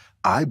exist.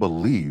 I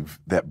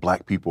believe that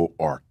black people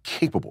are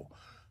capable.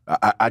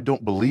 I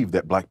don't believe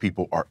that black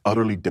people are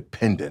utterly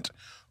dependent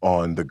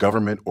on the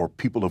government or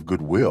people of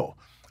goodwill.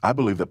 I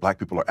believe that black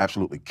people are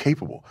absolutely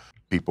capable.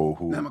 People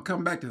who... Now, I'm going to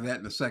come back to that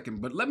in a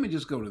second, but let me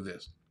just go to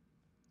this.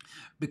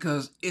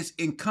 Because it's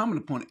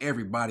incumbent upon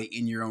everybody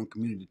in your own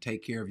community to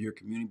take care of your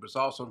community, but it's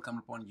also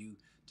incumbent upon you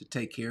to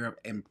take care of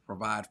and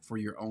provide for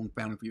your own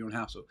family, for your own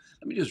household.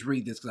 Let me just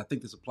read this because I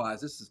think this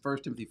applies. This is 1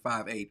 Timothy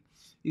 5:8.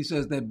 He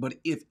says that, but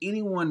if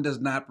anyone does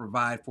not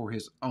provide for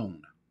his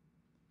own.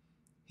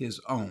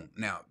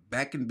 Now,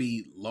 that can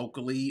be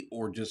locally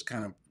or just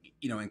kind of,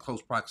 in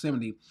close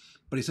proximity,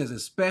 but he says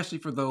especially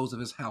for those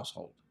of his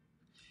household.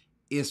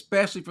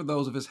 Especially for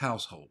those of his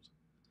household.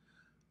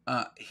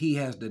 He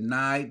has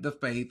denied the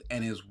faith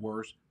and is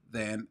worse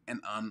than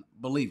an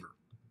unbeliever.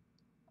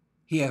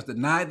 He has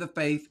denied the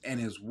faith and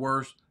is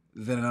worse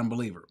than an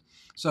unbeliever.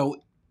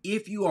 So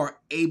If you are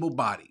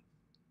able-bodied,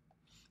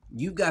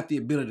 you've got the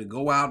ability to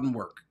go out and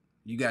work.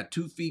 You got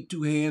 2 feet,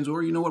 2 hands,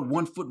 or you know what,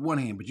 1 foot, 1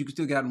 hand, but you can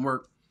still get out and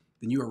work,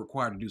 then you are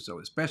required to do so,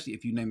 especially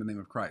if you name the name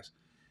of Christ.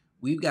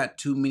 We've got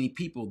too many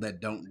people that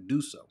don't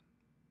do so.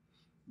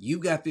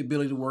 You've got the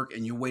ability to work,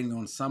 and you're waiting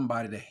on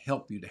somebody to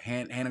help you, to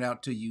hand it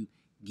out to you,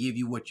 give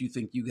you what you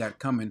think you got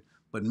coming,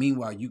 but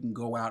meanwhile, you can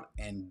go out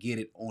and get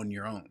it on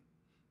your own.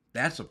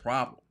 That's a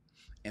problem.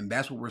 And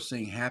that's what we're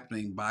seeing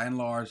happening by and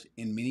large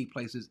in many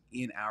places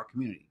in our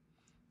community.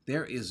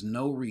 There is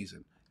no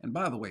reason. And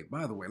by the way,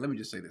 let me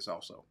just say this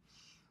also.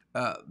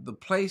 The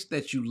place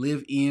that you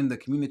live in, the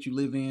community that you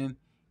live in,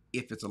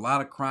 if it's a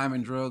lot of crime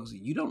and drugs,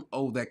 you don't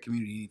owe that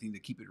community anything to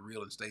keep it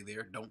real and stay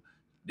there.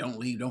 Don't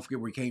leave. Don't forget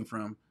where you came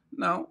from.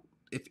 No,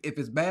 if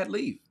it's bad,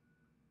 leave.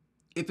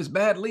 If it's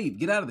bad, leave.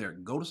 Get out of there.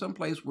 Go to some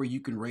place where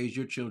you can raise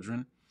your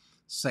children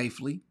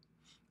safely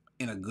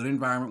in a good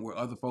environment where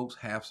other folks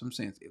have some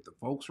sense. If the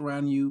folks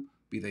around you,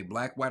 be they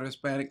black, white, or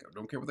Hispanic, or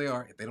don't care what they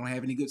are, if they don't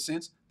have any good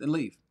sense, then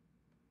leave.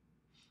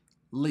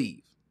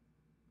 Leave.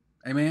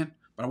 Amen.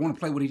 But I want to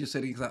play what he just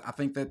said because I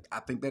think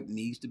that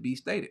needs to be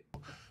stated.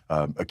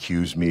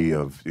 Accuse me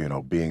of,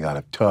 being out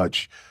of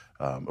touch.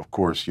 Of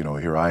course,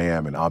 here I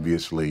am, and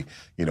obviously,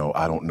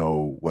 I don't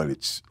know what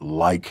it's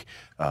like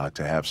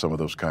to have some of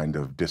those kind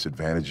of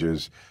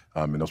disadvantages.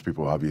 And those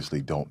people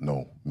obviously don't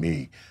know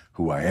me,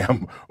 who I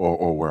am,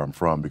 or where I'm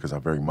from, because I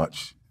very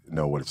much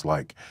know what it's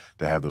like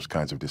to have those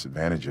kinds of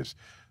disadvantages.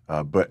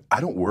 But I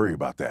don't worry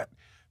about that.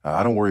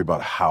 I don't worry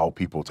about how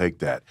people take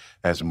that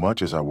as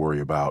much as I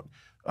worry about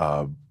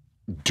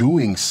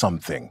doing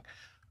something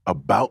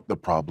about the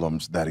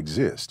problems that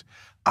exist.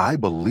 I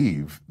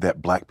believe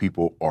that black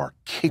people are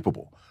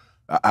capable.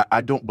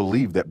 I don't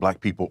believe that black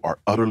people are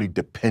utterly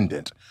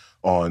dependent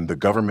on the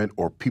government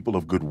or people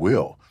of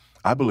goodwill.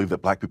 I believe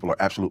that black people are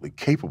absolutely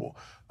capable.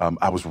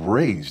 I was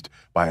raised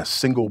by a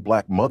single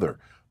black mother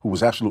who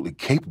was absolutely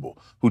capable,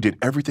 who did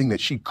everything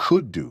that she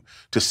could do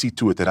to see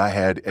to it that I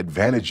had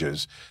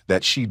advantages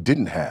that she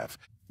didn't have.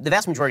 The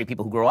vast majority of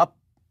people who grow up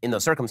in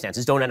those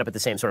circumstances don't end up at the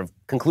same sort of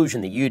conclusion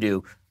that you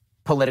do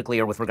politically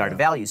or with regard to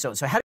values.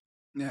 So how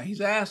Now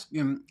he's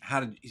asking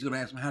he's going to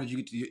ask him, how did you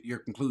get to your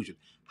conclusion?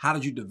 How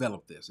did you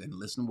develop this? And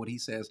listen to what he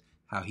says,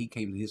 how he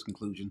came to his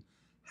conclusion,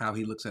 how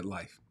he looks at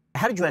life.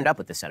 How did you end up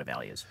with this set of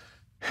values?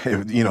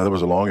 There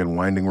was a long and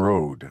winding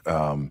road.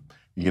 When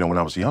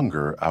I was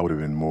younger, I would have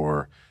been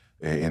more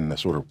in the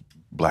sort of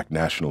black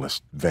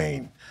nationalist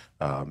vein.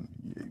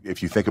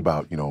 If you think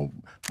about,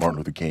 Martin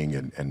Luther King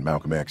and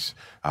Malcolm X,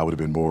 I would have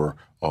been more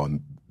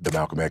on the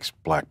Malcolm X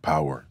Black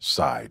Power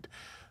side.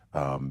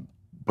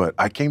 But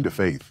I came to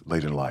faith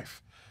late in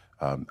life.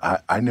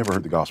 I never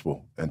heard the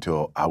gospel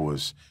until I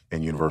was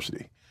in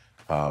university.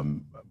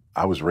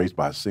 I was raised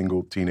by a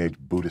single teenage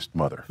Buddhist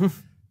mother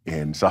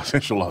in South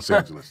Central Los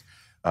Angeles.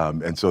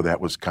 And so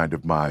that was kind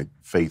of my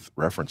faith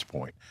reference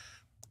point.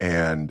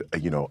 And,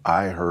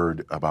 I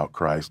heard about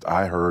Christ,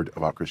 I heard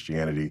about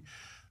Christianity,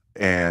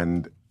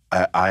 and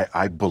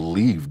I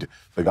believed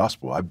the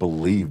gospel. I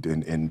believed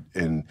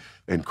in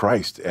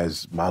Christ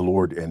as my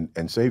Lord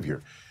and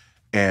Savior.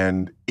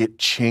 And it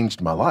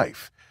changed my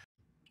life.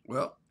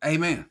 Well,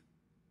 amen.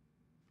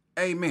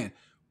 Amen.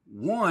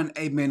 One,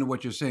 amen to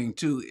what you're saying.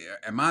 Two,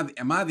 am I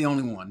the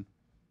only one?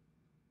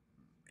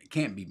 It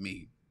can't be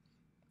me.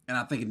 And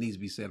I think it needs to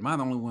be said. Am I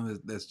the only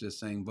one that's just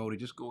saying, Vody,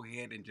 just go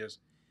ahead and just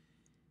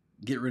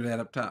get rid of that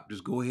up top.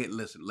 Just go ahead and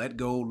listen. Let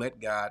go, let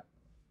God.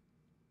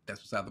 That's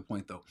beside the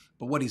point, though.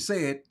 But what he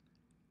said,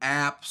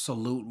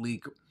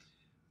 absolutely.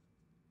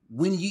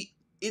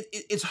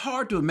 It's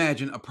hard to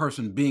imagine a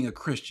person being a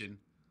Christian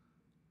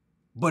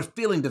but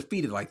feeling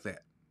defeated like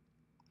that.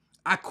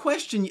 I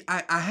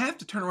have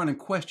to turn around and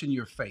question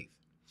your faith.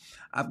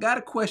 I've got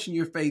to question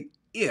your faith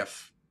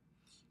if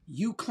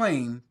you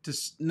claim to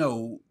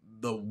know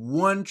the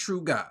one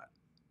true God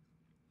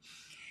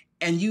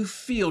and you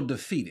feel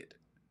defeated.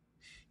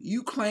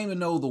 You claim to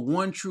know the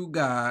one true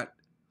God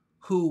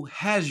who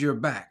has your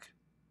back,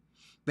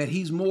 that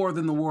he's more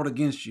than the world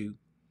against you,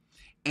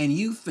 and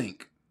you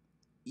think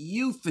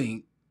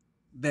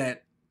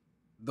that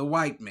the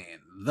white man,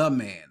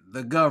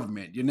 the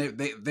government,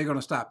 they're going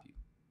to stop you.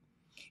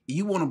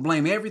 You want to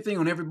blame everything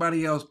on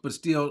everybody else, but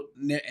still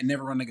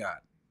never run to God.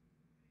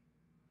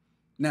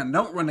 Now,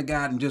 don't run to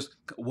God and just,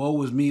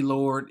 woe is me,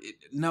 Lord.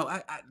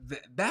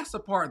 That's the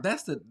part,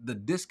 that's the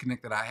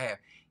disconnect that I have.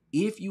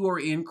 If you are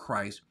in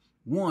Christ,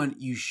 one,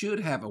 you should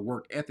have a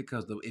work ethic,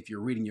 because if you're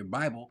reading your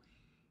Bible,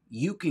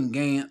 you can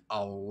gain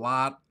a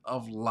lot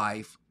of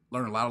life,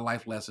 learn a lot of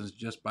life lessons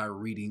just by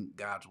reading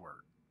God's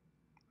word.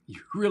 You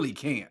really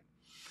can.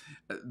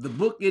 The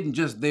book isn't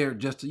just there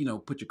just to,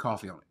 put your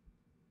coffee on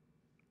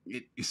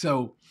it.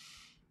 So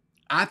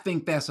I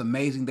think that's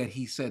amazing that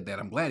he said that.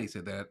 I'm glad he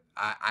said that.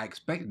 I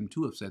expected him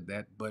to have said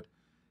that, but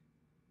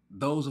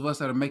those of us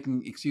that are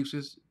making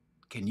excuses,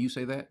 can you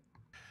say that?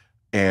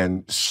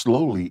 And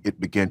slowly it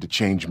began to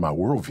change my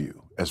worldview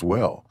as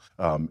well.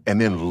 And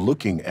then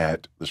looking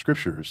at the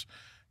scriptures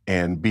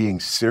and being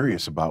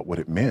serious about what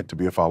it meant to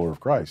be a follower of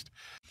Christ.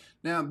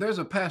 Now, there's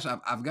a passage,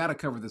 I've got to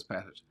cover this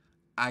passage.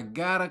 I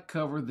gotta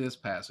cover this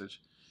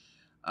passage.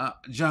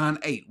 John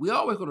 8. We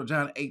always go to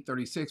John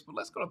 8:36, but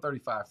let's go to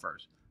 35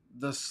 first.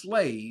 The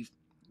slave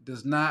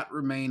does not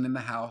remain in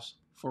the house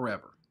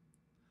forever.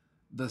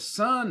 The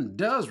son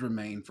does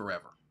remain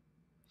forever.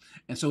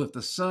 And so if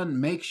the son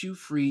makes you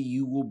free,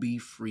 you will be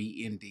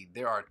free indeed.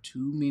 There are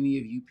too many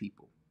of you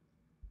people,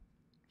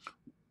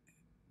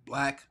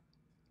 black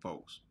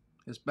folks,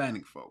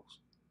 Hispanic folks,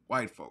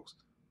 white folks,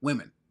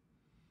 women,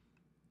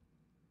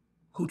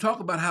 who talk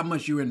about how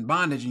much you're in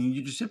bondage and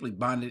you're just simply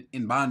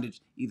in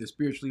bondage either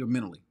spiritually or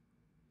mentally,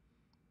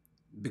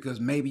 because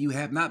maybe you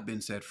have not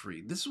been set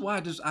free. This is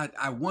why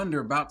I wonder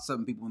about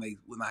some people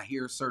when I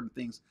hear certain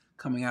things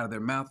coming out of their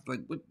mouth.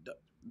 Like, what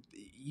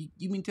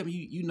you mean? Tell me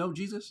you know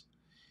Jesus?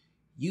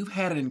 You've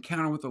had an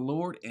encounter with the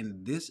Lord,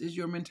 and this is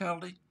your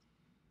mentality?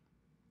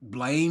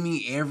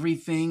 Blaming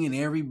everything and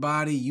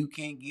everybody. You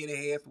can't get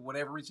ahead for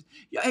whatever reason.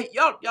 Hey,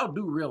 y'all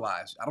do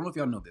realize, I don't know if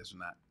y'all know this or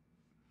not,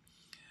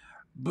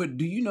 but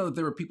do you know that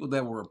there were people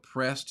that were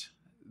oppressed,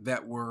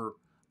 that were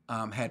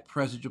had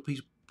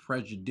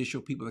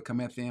prejudicial people that come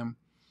at them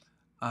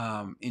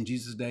in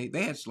Jesus' day?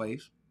 They had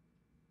slaves.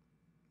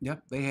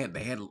 Yep, they had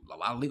a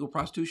lot of legal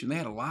prostitution. They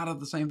had a lot of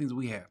the same things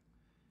we have.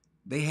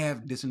 They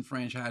have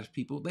disenfranchised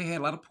people. They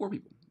had a lot of poor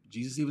people.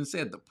 Jesus even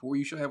said, "The poor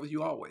you shall have with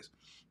you always."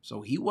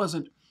 So he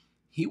wasn't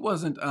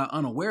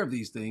unaware of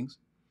these things.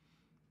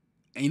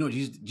 And you know,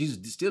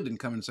 Jesus still didn't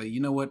come and say,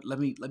 "You know what? Let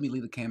me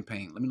lead a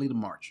campaign. Let me lead a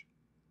march."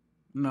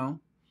 No,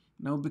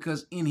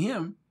 because in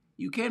him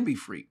you can be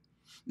free.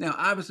 Now,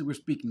 obviously, we're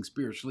speaking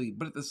spiritually,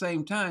 but at the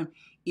same time,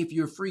 if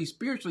you're free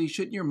spiritually,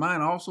 shouldn't your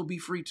mind also be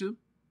free too?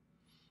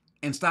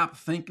 And stop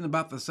thinking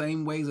about the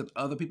same ways that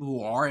other people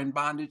who are in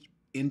bondage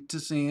into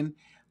sin,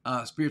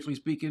 spiritually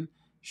speaking,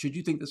 should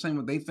you think the same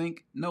way they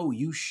think? No,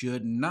 you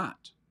should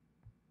not.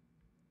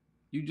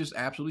 You just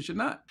absolutely should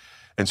not.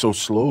 And so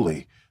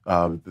slowly,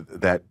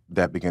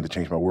 that began to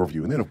change my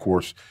worldview. And then, of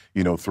course,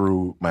 you know,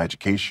 through my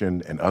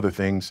education and other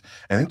things,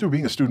 and then through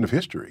being a student of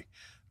history,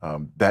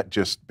 that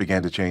just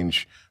began to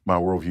change my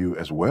worldview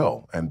as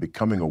well. And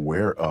becoming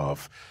aware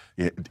of,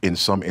 in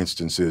some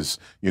instances,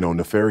 you know,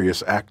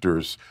 nefarious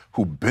actors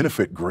who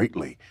benefit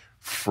greatly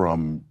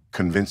from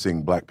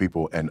convincing Black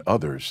people and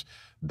others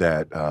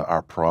that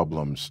our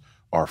problems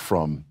are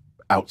from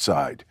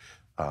outside.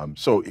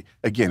 So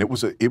again, it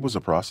was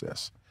a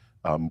process.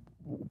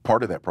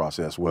 Part of that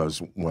process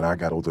was when I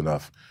got old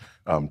enough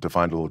to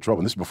find a little trouble.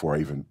 And this is before I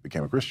even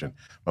became a Christian.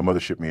 My mother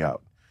shipped me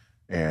out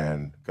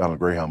and got on a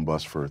Greyhound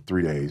bus for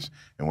 3 days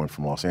and went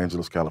from Los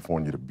Angeles,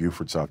 California to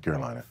Beaufort, South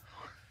Carolina,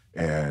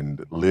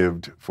 and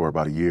lived for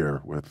about a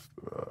year with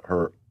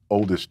her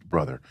oldest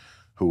brother,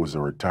 who was a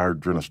retired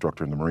drill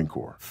instructor in the Marine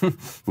Corps,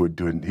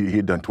 he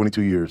had done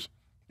 22 years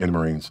in the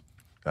Marines,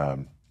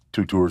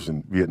 2 tours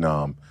in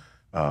Vietnam,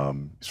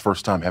 his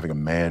first time having a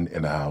man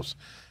in the house,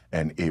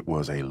 and it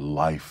was a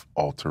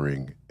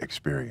life-altering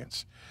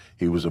experience.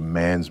 He was a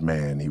man's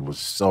man. He was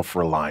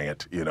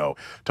self-reliant, you know,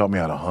 taught me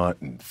how to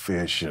hunt and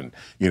fish and,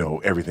 you know,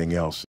 everything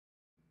else.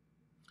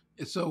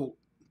 So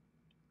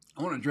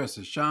I want to address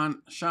this.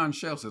 Sean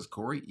Shell says,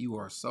 "Corey, you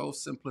are so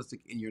simplistic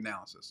in your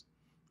analysis."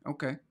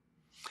 Okay.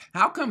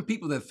 How come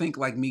people that think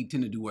like me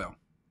tend to do well?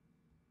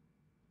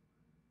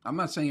 I'm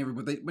not saying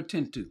everybody, but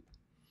tend to.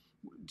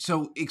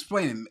 So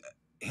explain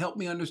it. Help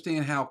me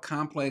understand how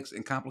complex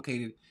and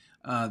complicated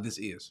this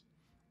is.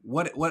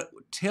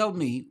 Tell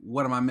me,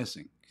 what am I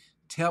missing?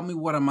 Tell me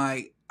what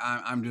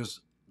I'm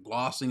just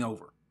glossing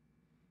over.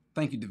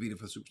 Thank you, Davida,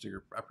 for the super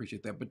sticker. I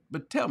appreciate that.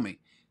 But tell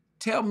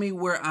me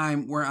where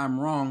I'm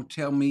wrong.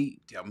 Tell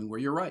me where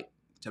you're right.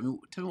 Tell me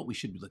what we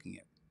should be looking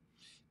at.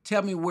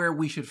 Tell me where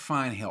we should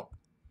find help.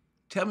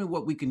 Tell me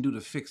what we can do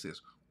to fix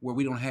this, where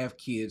we don't have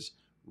kids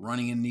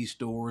running in these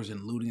stores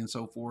and looting and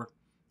so forth.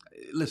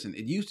 Listen,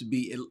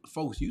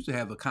 folks used to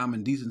have the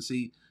common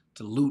decency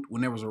to loot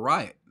when there was a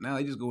riot. Now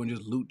they just go and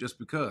just loot just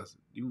because.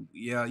 You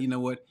know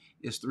what?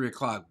 It's 3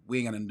 o'clock. We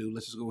ain't got nothing to do.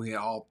 Let's just go ahead,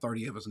 all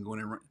 30 of us, and go in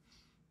and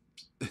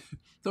run.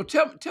 So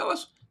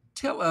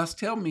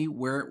tell me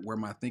where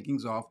my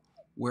thinking's off,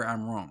 where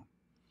I'm wrong.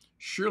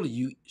 Surely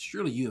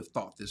you have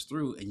thought this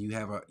through, and you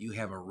have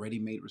a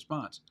ready-made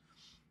response.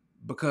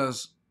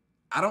 Because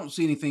I don't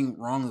see anything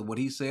wrong with what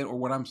he said or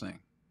what I'm saying.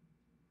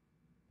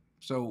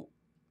 So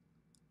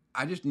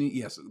I just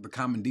need, the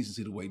common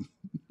decency to wait.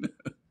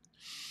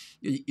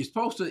 You're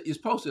supposed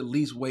to at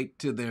least wait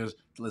till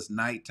it's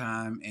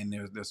nighttime and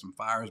there's some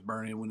fires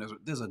burning, when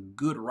there's a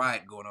good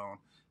riot going on.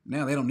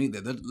 Now they don't need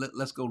that.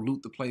 Let's go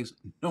loot the place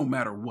no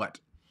matter what.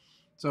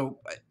 So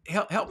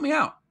help me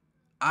out.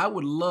 I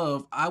would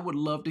love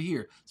to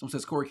hear. Someone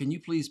says, "Corey, can you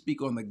please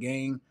speak on the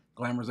gang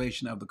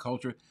glamorization of the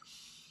culture?"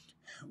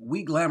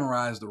 We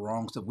glamorize the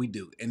wrong stuff. We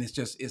do, and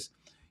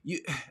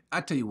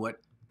I tell you what.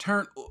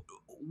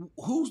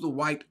 Who's the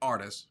white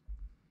artist?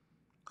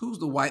 Who's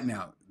the white,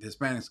 now the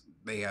Hispanics,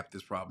 they have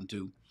this problem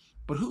too,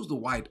 but who's the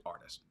white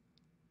artist?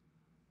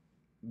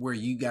 Where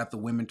you got the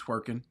women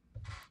twerking,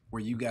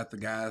 where you got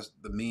the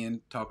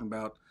men talking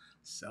about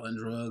selling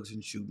drugs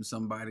and shooting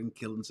somebody and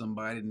killing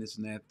somebody and this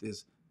and that,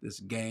 this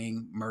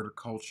gang murder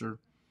culture.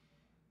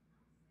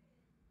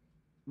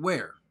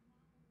 Where?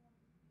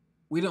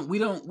 We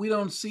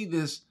don't see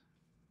this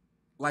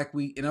like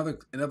we in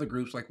other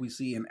groups like we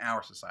see in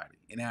our society,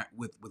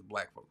 with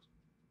black folks.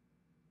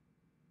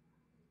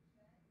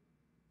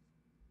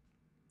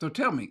 So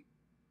tell me.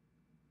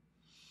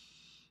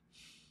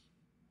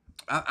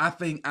 I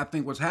think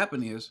what's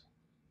happened is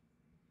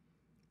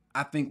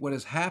what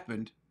has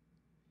happened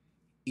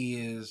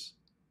is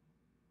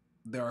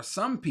there are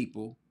some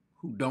people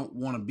who don't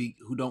want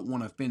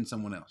to offend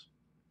someone else.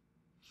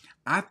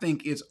 I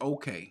think it's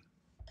okay.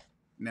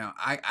 Now,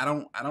 I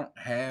don't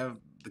have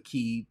the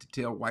key to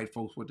tell white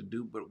folks what to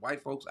do, but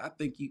white folks, I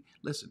think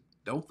listen,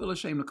 don't feel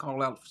ashamed to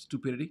call out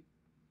stupidity.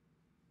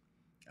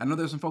 I know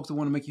there's some folks that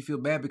want to make you feel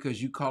bad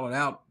because you call it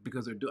out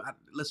because they're doing.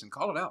 Listen,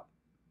 call it out.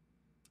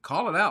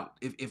 Call it out.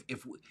 If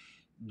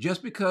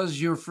just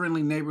because you're a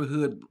friendly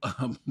neighborhood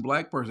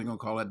black person gonna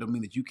call that, don't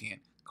mean that you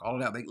can't call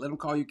it out. Let them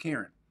call you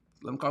Karen.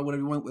 Let them call you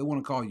whatever they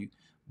want to call you.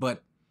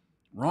 But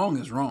wrong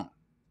is wrong.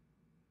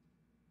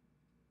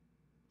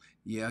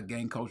 Yeah,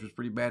 gang culture is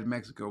pretty bad in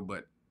Mexico,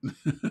 but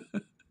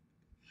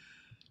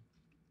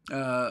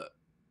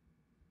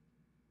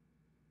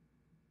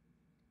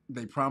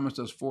they promised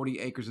us 40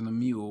 acres and a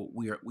mule.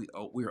 We are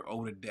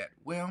owed a debt.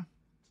 Well,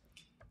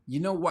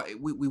 you know what?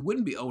 We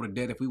wouldn't be owed a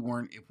debt if we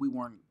weren't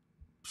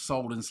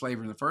sold in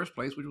slavery in the first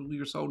place, which was we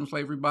were sold in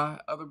slavery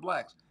by other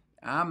blacks.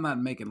 I'm not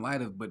making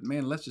light of, but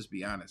man, let's just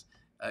be honest.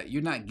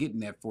 You're not getting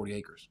that 40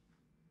 acres.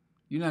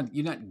 You're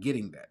not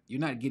getting that. You're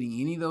not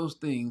getting any of those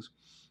things.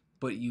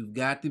 But you've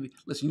got to be.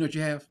 Listen, you know what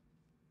you have.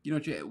 You know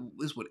what you have.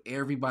 This is what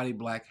everybody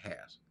black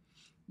has.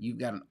 You've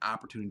got an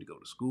opportunity to go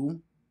to school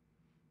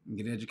and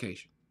get an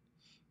education.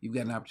 You've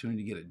got an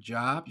opportunity to get a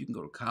job. You can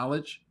go to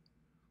college.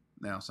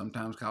 Now,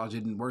 sometimes college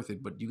isn't worth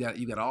it, but you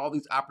got all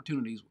these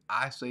opportunities.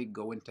 I say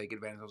go and take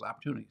advantage of those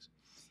opportunities.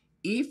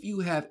 If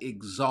you have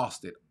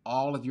exhausted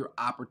all of your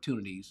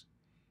opportunities,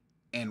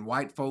 and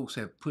white folks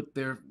have put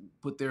their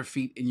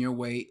feet in your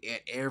way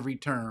at every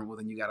turn, well,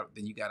 then you got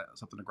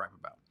something to gripe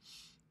about.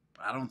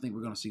 But I don't think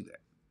we're going to see that.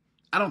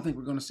 I don't think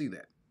we're going to see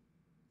that.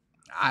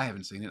 I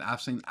haven't seen it.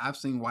 I've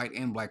seen white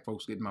and black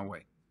folks get in my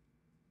way.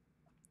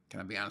 Can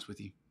I be honest with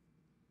you?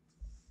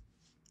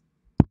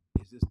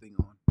 Is this thing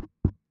on?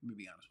 Let me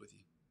be honest with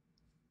you.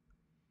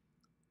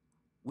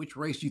 Which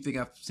race do you think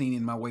I've seen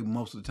in my way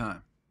most of the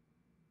time?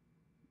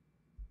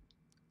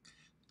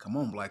 Come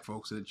on, black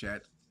folks in the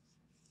chat.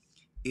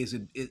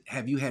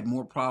 Have you had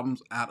more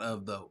problems out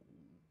of the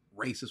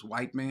racist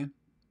white man?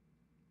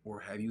 Or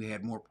have you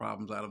had more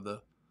problems out of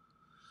the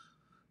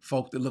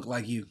folk that look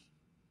like you?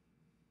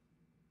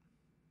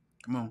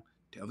 Come on,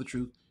 tell the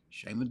truth.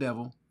 Shame the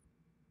devil.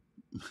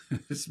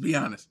 Let's be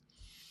honest.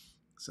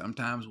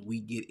 Sometimes we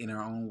get in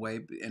our own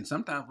way, and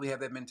sometimes we have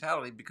that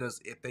mentality because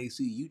if they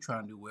see you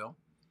trying to do well,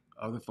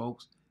 other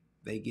folks,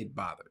 they get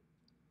bothered.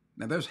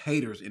 Now, there's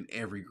haters in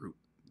every group.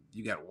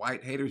 You got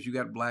white haters, you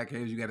got black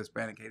haters, you got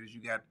Hispanic haters,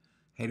 you got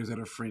haters that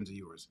are friends of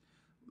yours.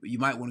 You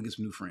might want to get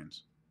some new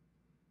friends.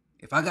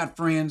 If I have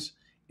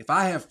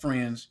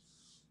friends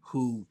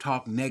who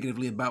talk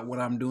negatively about what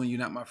I'm doing, you're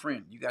not my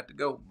friend. You got to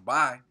go.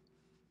 Bye.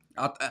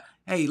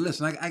 Hey,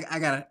 listen, I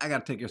gotta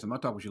take care of something. I'll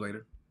talk with you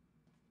later.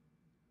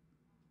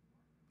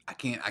 I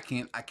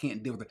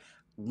can't deal with it.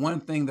 One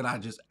thing that I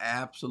just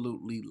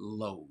absolutely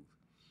loathe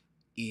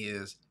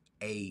is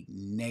a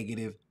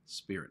negative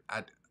spirit.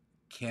 I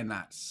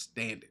cannot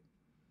stand it.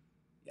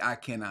 I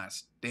cannot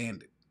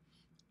stand it.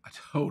 I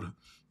told him,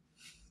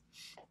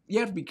 you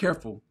have to be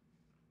careful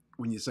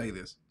when you say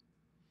this.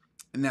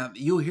 And now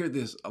you'll hear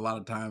this a lot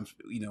of times,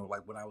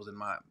 like when I was in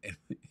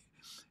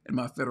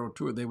my federal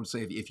tour, they would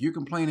say, if you're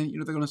complaining, you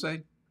know what they're going to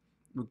say?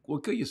 Well,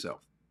 kill yourself.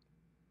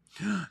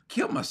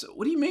 Kill myself?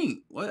 What do you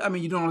mean? Well, I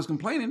mean, you don't always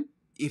complaining.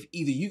 If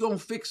either you're going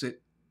to fix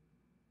it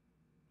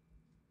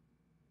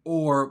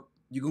or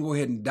you're going to go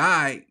ahead and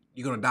die,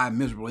 you're going to die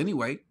miserable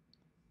anyway.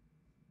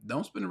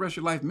 Don't spend the rest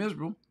of your life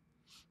miserable.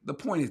 The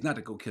point is not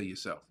to go kill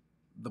yourself.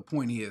 The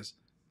point is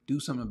do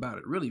something about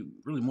it. Really,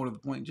 really more to the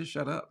point, just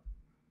shut up.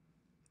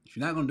 If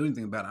you're not going to do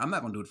anything about it, I'm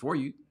not going to do it for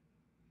you.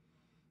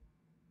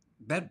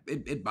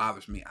 It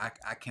bothers me.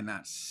 I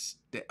cannot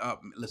stay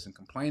up. Listen,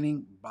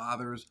 complaining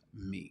bothers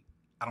me.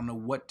 I don't know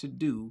what to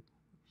do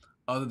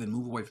other than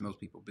move away from those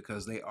people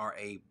because they are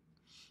a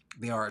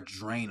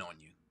drain on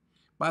you.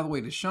 By the way,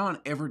 did Sean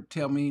ever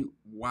tell me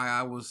why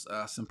I was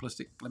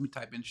simplistic? Let me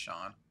type in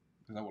Sean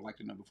because I would like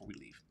to know before we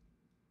leave.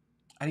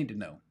 I need to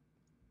know.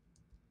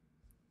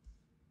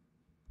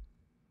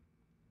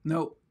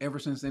 No, ever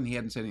since then he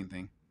hadn't said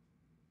anything.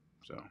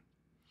 So,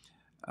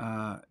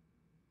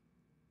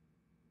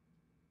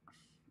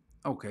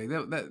 okay,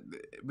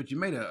 but you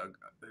made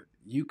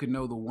you can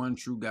know the one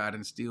true God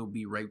and still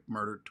be raped,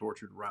 murdered,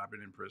 tortured, robbed,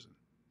 and in prison.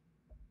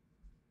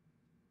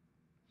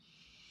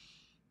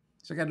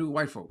 So I got to do with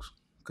white folks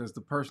because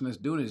the person that's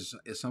doing it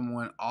is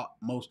someone,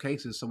 most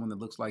cases, someone that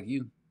looks like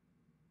you.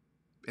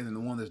 And then the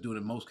one that's doing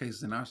it in most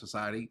cases in our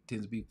society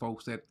tends to be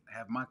folks that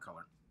have my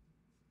color.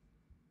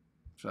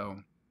 So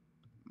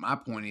my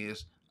point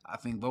is, I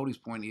think Voddie's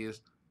point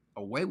is,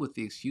 away with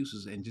the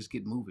excuses and just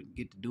get moving,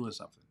 get to doing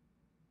something.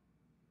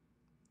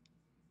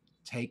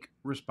 take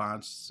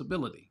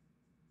responsibility.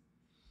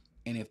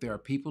 And if there are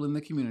people in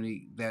the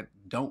community that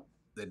don't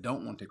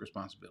want to take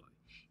responsibility,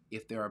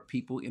 if there are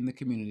people in the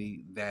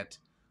community that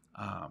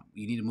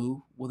you need to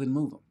move, well, then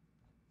move them.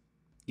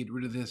 Get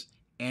rid of this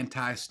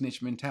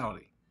anti-snitch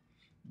mentality.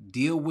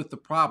 Deal with the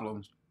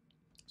problems.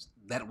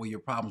 That way your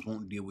problems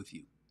won't deal with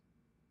you.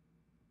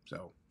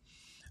 So,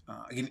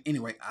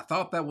 anyway, I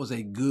thought that was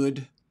a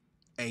good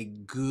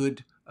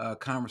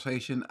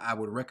conversation. I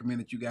would recommend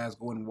that you guys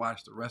go and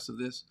watch the rest of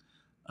this.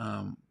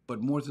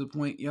 But more to the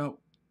point,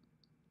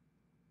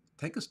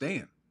 take a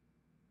stand.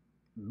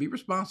 Be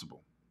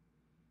responsible.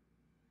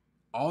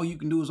 All you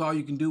can do is all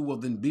you can do. Well,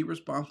 then be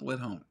responsible at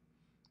home.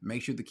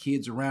 Make sure the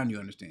kids around you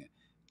understand.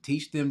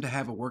 Teach them to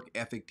have a work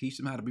ethic. Teach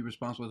them how to be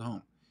responsible at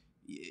home.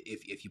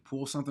 If you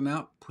pull something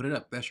out, put it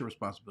up. That's your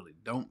responsibility.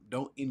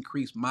 Don't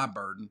increase my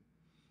burden.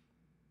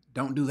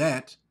 Don't do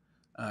that.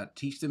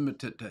 Teach them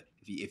to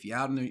if you're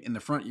out in the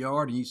front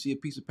yard and you see a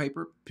piece of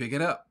paper, pick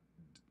it up.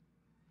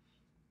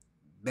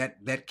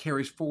 That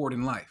carries forward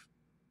in life.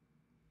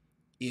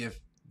 If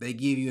they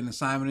give you an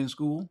assignment in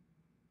school,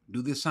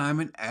 do the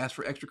assignment, ask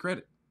for extra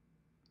credit.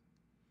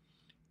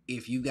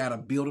 If you got a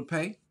bill to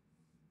pay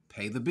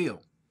the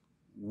bill.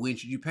 When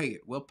should you pay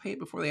it? Well, pay it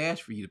before they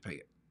ask for you to pay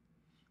it.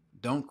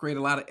 Don't create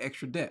a lot of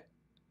extra debt.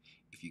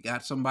 If you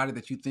got somebody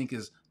that you think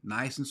is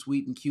nice and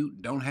sweet and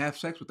cute, don't have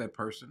sex with that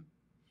person.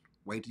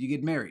 Wait till you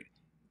get married,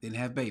 then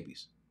have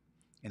babies,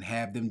 and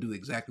have them do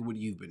exactly what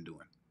you've been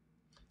doing.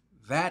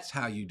 That's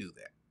how you do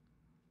that.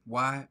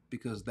 Why?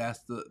 Because that's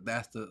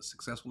the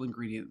successful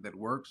ingredient that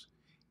works.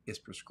 It's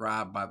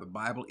prescribed by the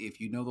Bible. If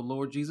you know the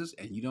Lord Jesus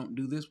and you don't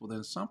do this, well,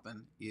 then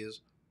something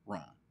is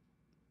wrong.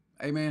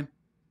 Amen.